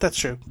yeah, that's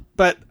true.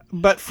 But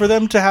for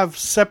them to have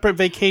separate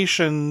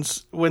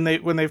vacations when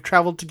they've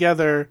traveled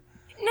together.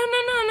 No.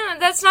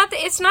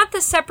 It's not the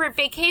separate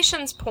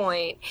vacations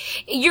point.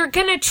 You're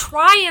gonna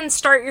try and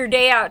start your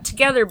day out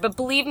together, but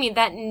believe me,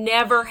 that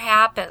never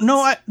happens.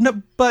 No,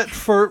 but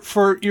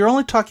for you're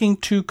only talking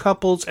 2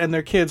 couples and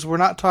their kids. We're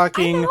not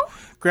talking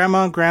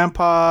grandma and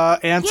grandpa,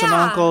 aunts and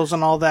uncles,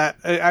 and all that.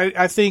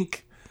 I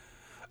think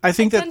I've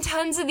done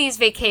tons of these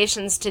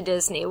vacations to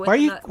Disney.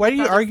 Why are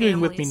you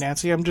arguing with me,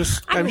 Nancy?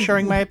 I'm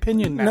sharing my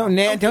opinion now.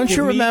 No, don't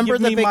you remember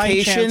the vacation?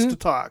 My chance to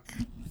talk.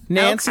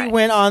 Nancy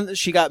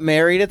she got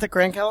married at the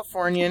Grand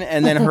Californian,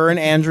 and then her and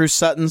Andrew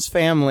Sutton's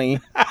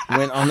family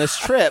went on this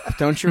trip.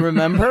 Don't you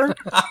remember?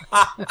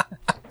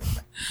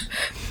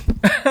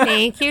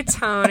 Thank you,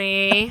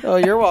 Tony. Oh,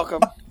 you're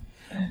welcome.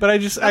 But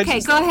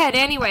go ahead.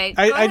 Anyway,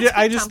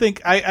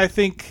 I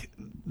think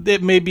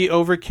it may be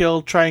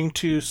overkill trying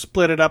to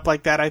split it up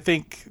like that. I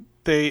think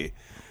they're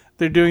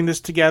doing this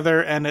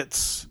together, and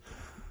it's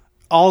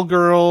all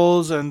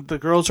girls, and the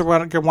girls are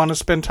want to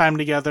spend time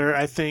together.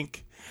 I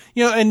think.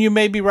 And you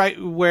may be right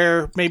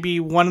where maybe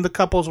one of the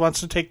couples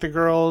wants to take the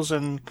girls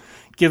and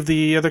give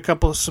the other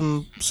couple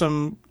some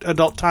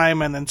adult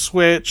time and then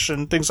switch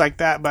and things like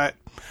that. But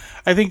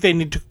I think they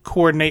need to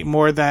coordinate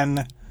more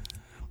than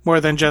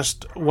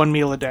just one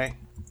meal a day.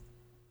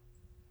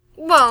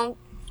 Well,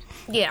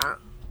 yeah,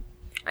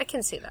 I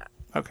can see that.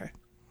 Okay.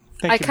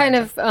 I kind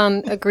of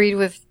agreed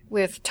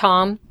with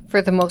Tom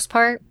for the most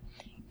part,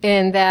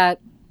 in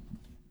that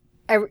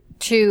I would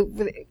think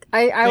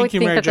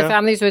that the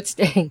families would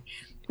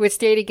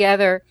stay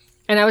together.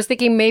 And I was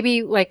thinking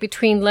maybe like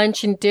between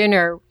lunch and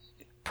dinner,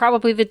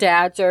 probably the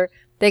dads, or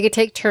they could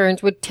take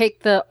turns, would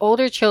take the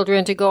older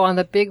children to go on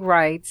the big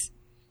rides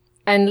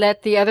and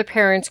let the other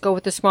parents go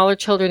with the smaller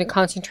children and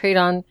concentrate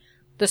on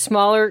the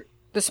smaller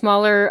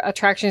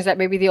attractions that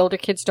maybe the older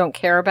kids don't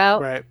care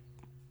about. Right.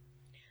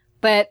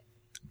 But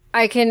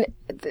I can,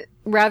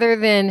 rather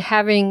than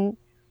having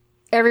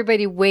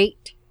everybody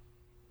wait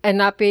and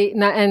not be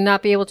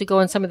able to go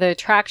on some of the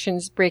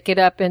attractions, break it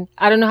up. And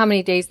I don't know how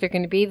many days they're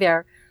going to be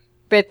there,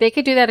 but they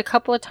could do that a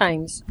couple of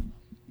times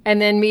and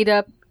then meet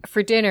up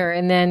for dinner.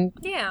 And then,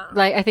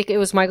 like, I think it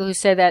was Michael who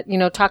said that,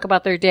 talk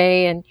about their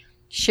day and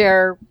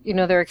share,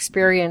 their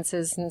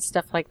experiences and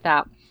stuff like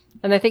that.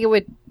 And I think it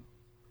would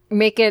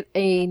make it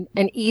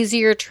an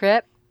easier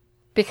trip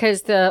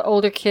because the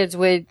older kids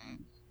would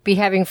be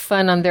having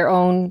fun on their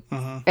own,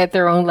 at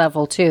their own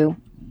level too.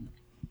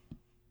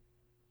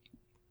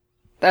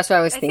 That's what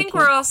I was thinking. I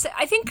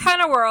think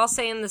we're all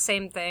saying the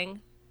same thing.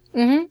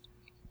 Mm-hmm.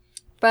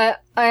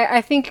 But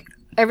I think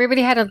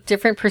everybody had a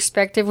different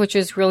perspective, which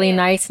was really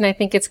nice, and I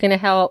think it's going to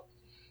help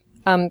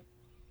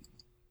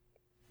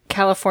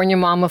California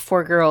mom of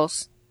 4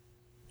 girls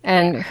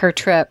and her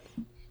trip.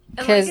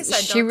 Because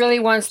she really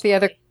wants the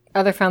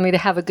other family to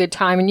have a good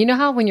time. And you know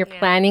how when you're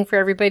planning for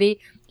everybody,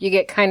 you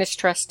get kind of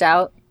stressed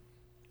out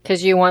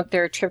because you want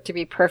their trip to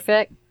be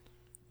perfect.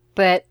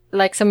 But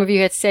like some of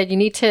you had said, you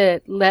need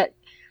to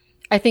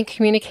I think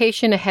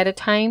communication ahead of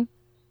time,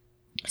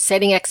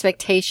 setting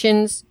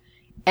expectations,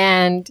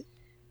 and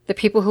the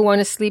people who want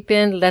to sleep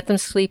in, let them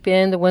sleep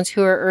in. The ones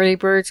who are early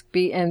birds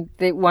and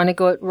they want to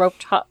go at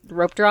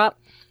rope drop,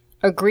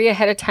 agree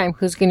ahead of time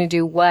who's going to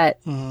do what,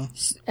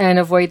 and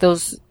avoid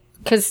those,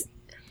 because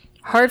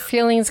hard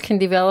feelings can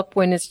develop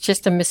when it's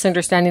just a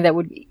misunderstanding that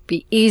would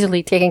be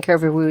easily taken care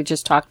of if we would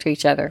just talk to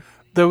each other.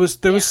 There was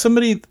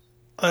somebody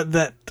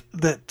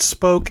that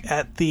spoke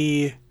at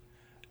the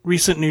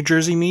recent New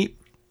Jersey meet.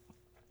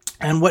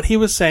 And what he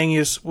was saying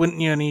is when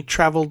he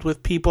traveled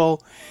with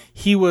people,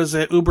 he was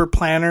an Uber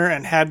planner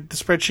and had the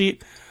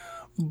spreadsheet.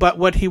 But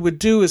what he would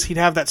do is he'd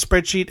have that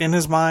spreadsheet in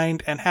his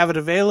mind and have it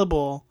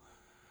available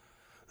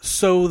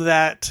so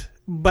that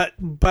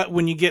but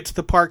when you get to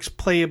the parks,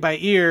 play it by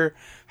ear.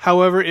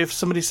 However, if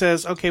somebody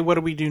says, okay, what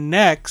do we do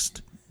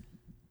next?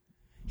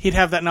 He'd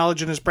have that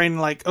knowledge in his brain,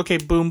 like, okay,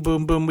 boom,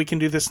 boom, boom, we can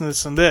do this and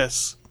this and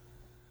this.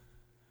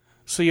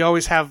 So you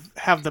always have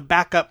the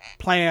backup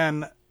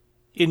plan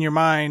in your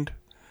mind,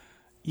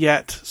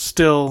 yet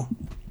still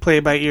play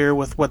it by ear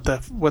with what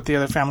the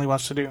other family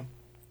wants to do.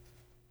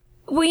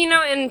 Well,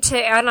 and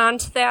to add on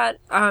to that,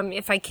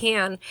 if I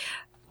can,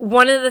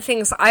 one of the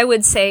things I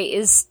would say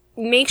is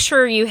make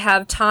sure you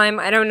have time.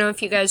 I don't know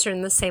if you guys are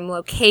in the same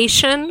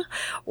location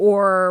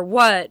or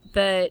what,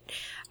 but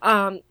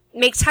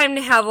make time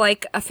to have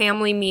like a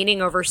family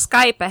meeting over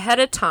Skype ahead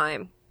of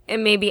time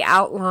and maybe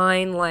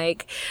outline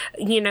like,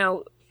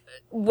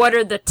 what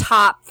are the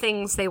top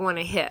things they want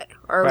to hit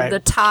or the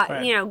top,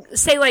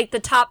 say like the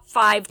top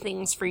 5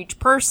 things for each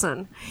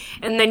person.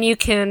 And then you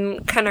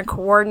can kind of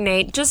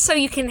coordinate just so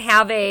you can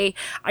have I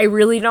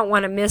really don't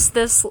want to miss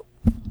this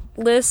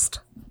list.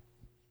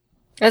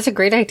 That's a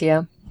great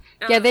idea.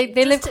 Yeah,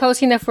 they live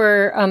close enough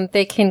where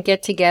they can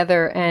get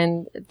together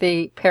and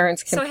the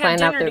parents can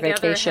plan out their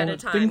vacation.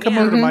 They can come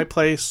over to my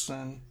place.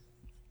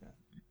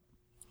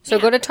 So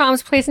go to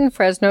Tom's place in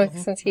Fresno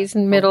since he's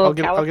in middle of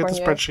California. I'll get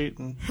the spreadsheet.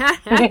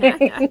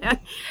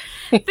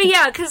 But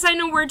yeah, because I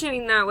know we're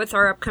doing that with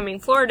our upcoming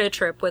Florida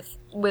trip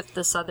with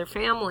this other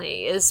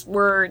family, is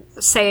we're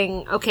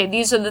saying, okay,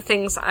 these are the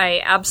things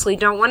I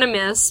absolutely don't want to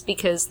miss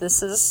because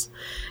this is,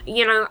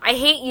 I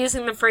hate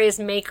using the phrase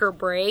make or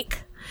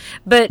break.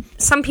 But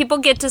some people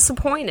get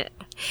disappointed.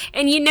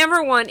 And you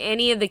never want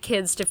any of the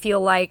kids to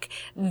feel like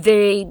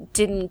they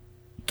didn't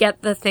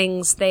get the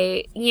things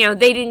they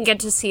didn't get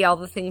to see all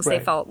the things they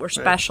felt were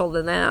special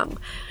to them.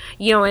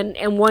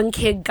 And one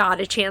kid got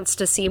a chance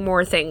to see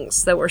more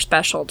things that were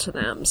special to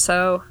them.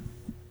 So.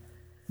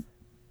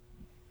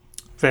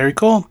 Very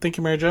cool. Thank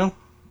you, Mary Jo.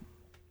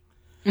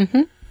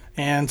 Mm-hmm.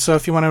 And so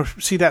if you want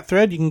to see that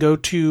thread, you can go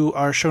to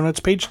our show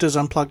notes page,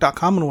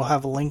 disunplug.com, and we'll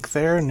have a link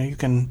there, and you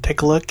can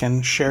take a look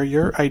and share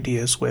your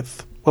ideas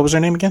with, what was her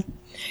name again?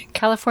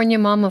 California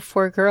mom of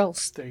 4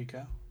 girls. There you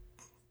go.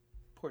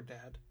 Poor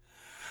dad.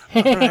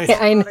 All right.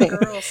 I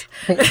know.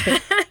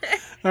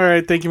 All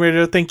right, thank you, Mary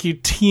Jo. Thank you,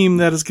 team.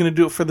 That is going to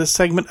do it for this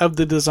segment of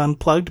the Dis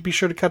Unplugged. Be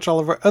sure to catch all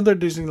of our other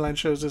Disneyland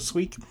shows this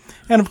week.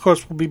 And, of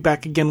course, we'll be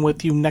back again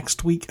with you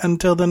next week.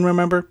 Until then,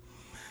 remember,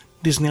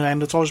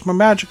 Disneyland is always more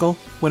magical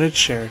when it's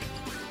shared.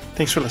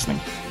 Thanks for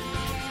listening.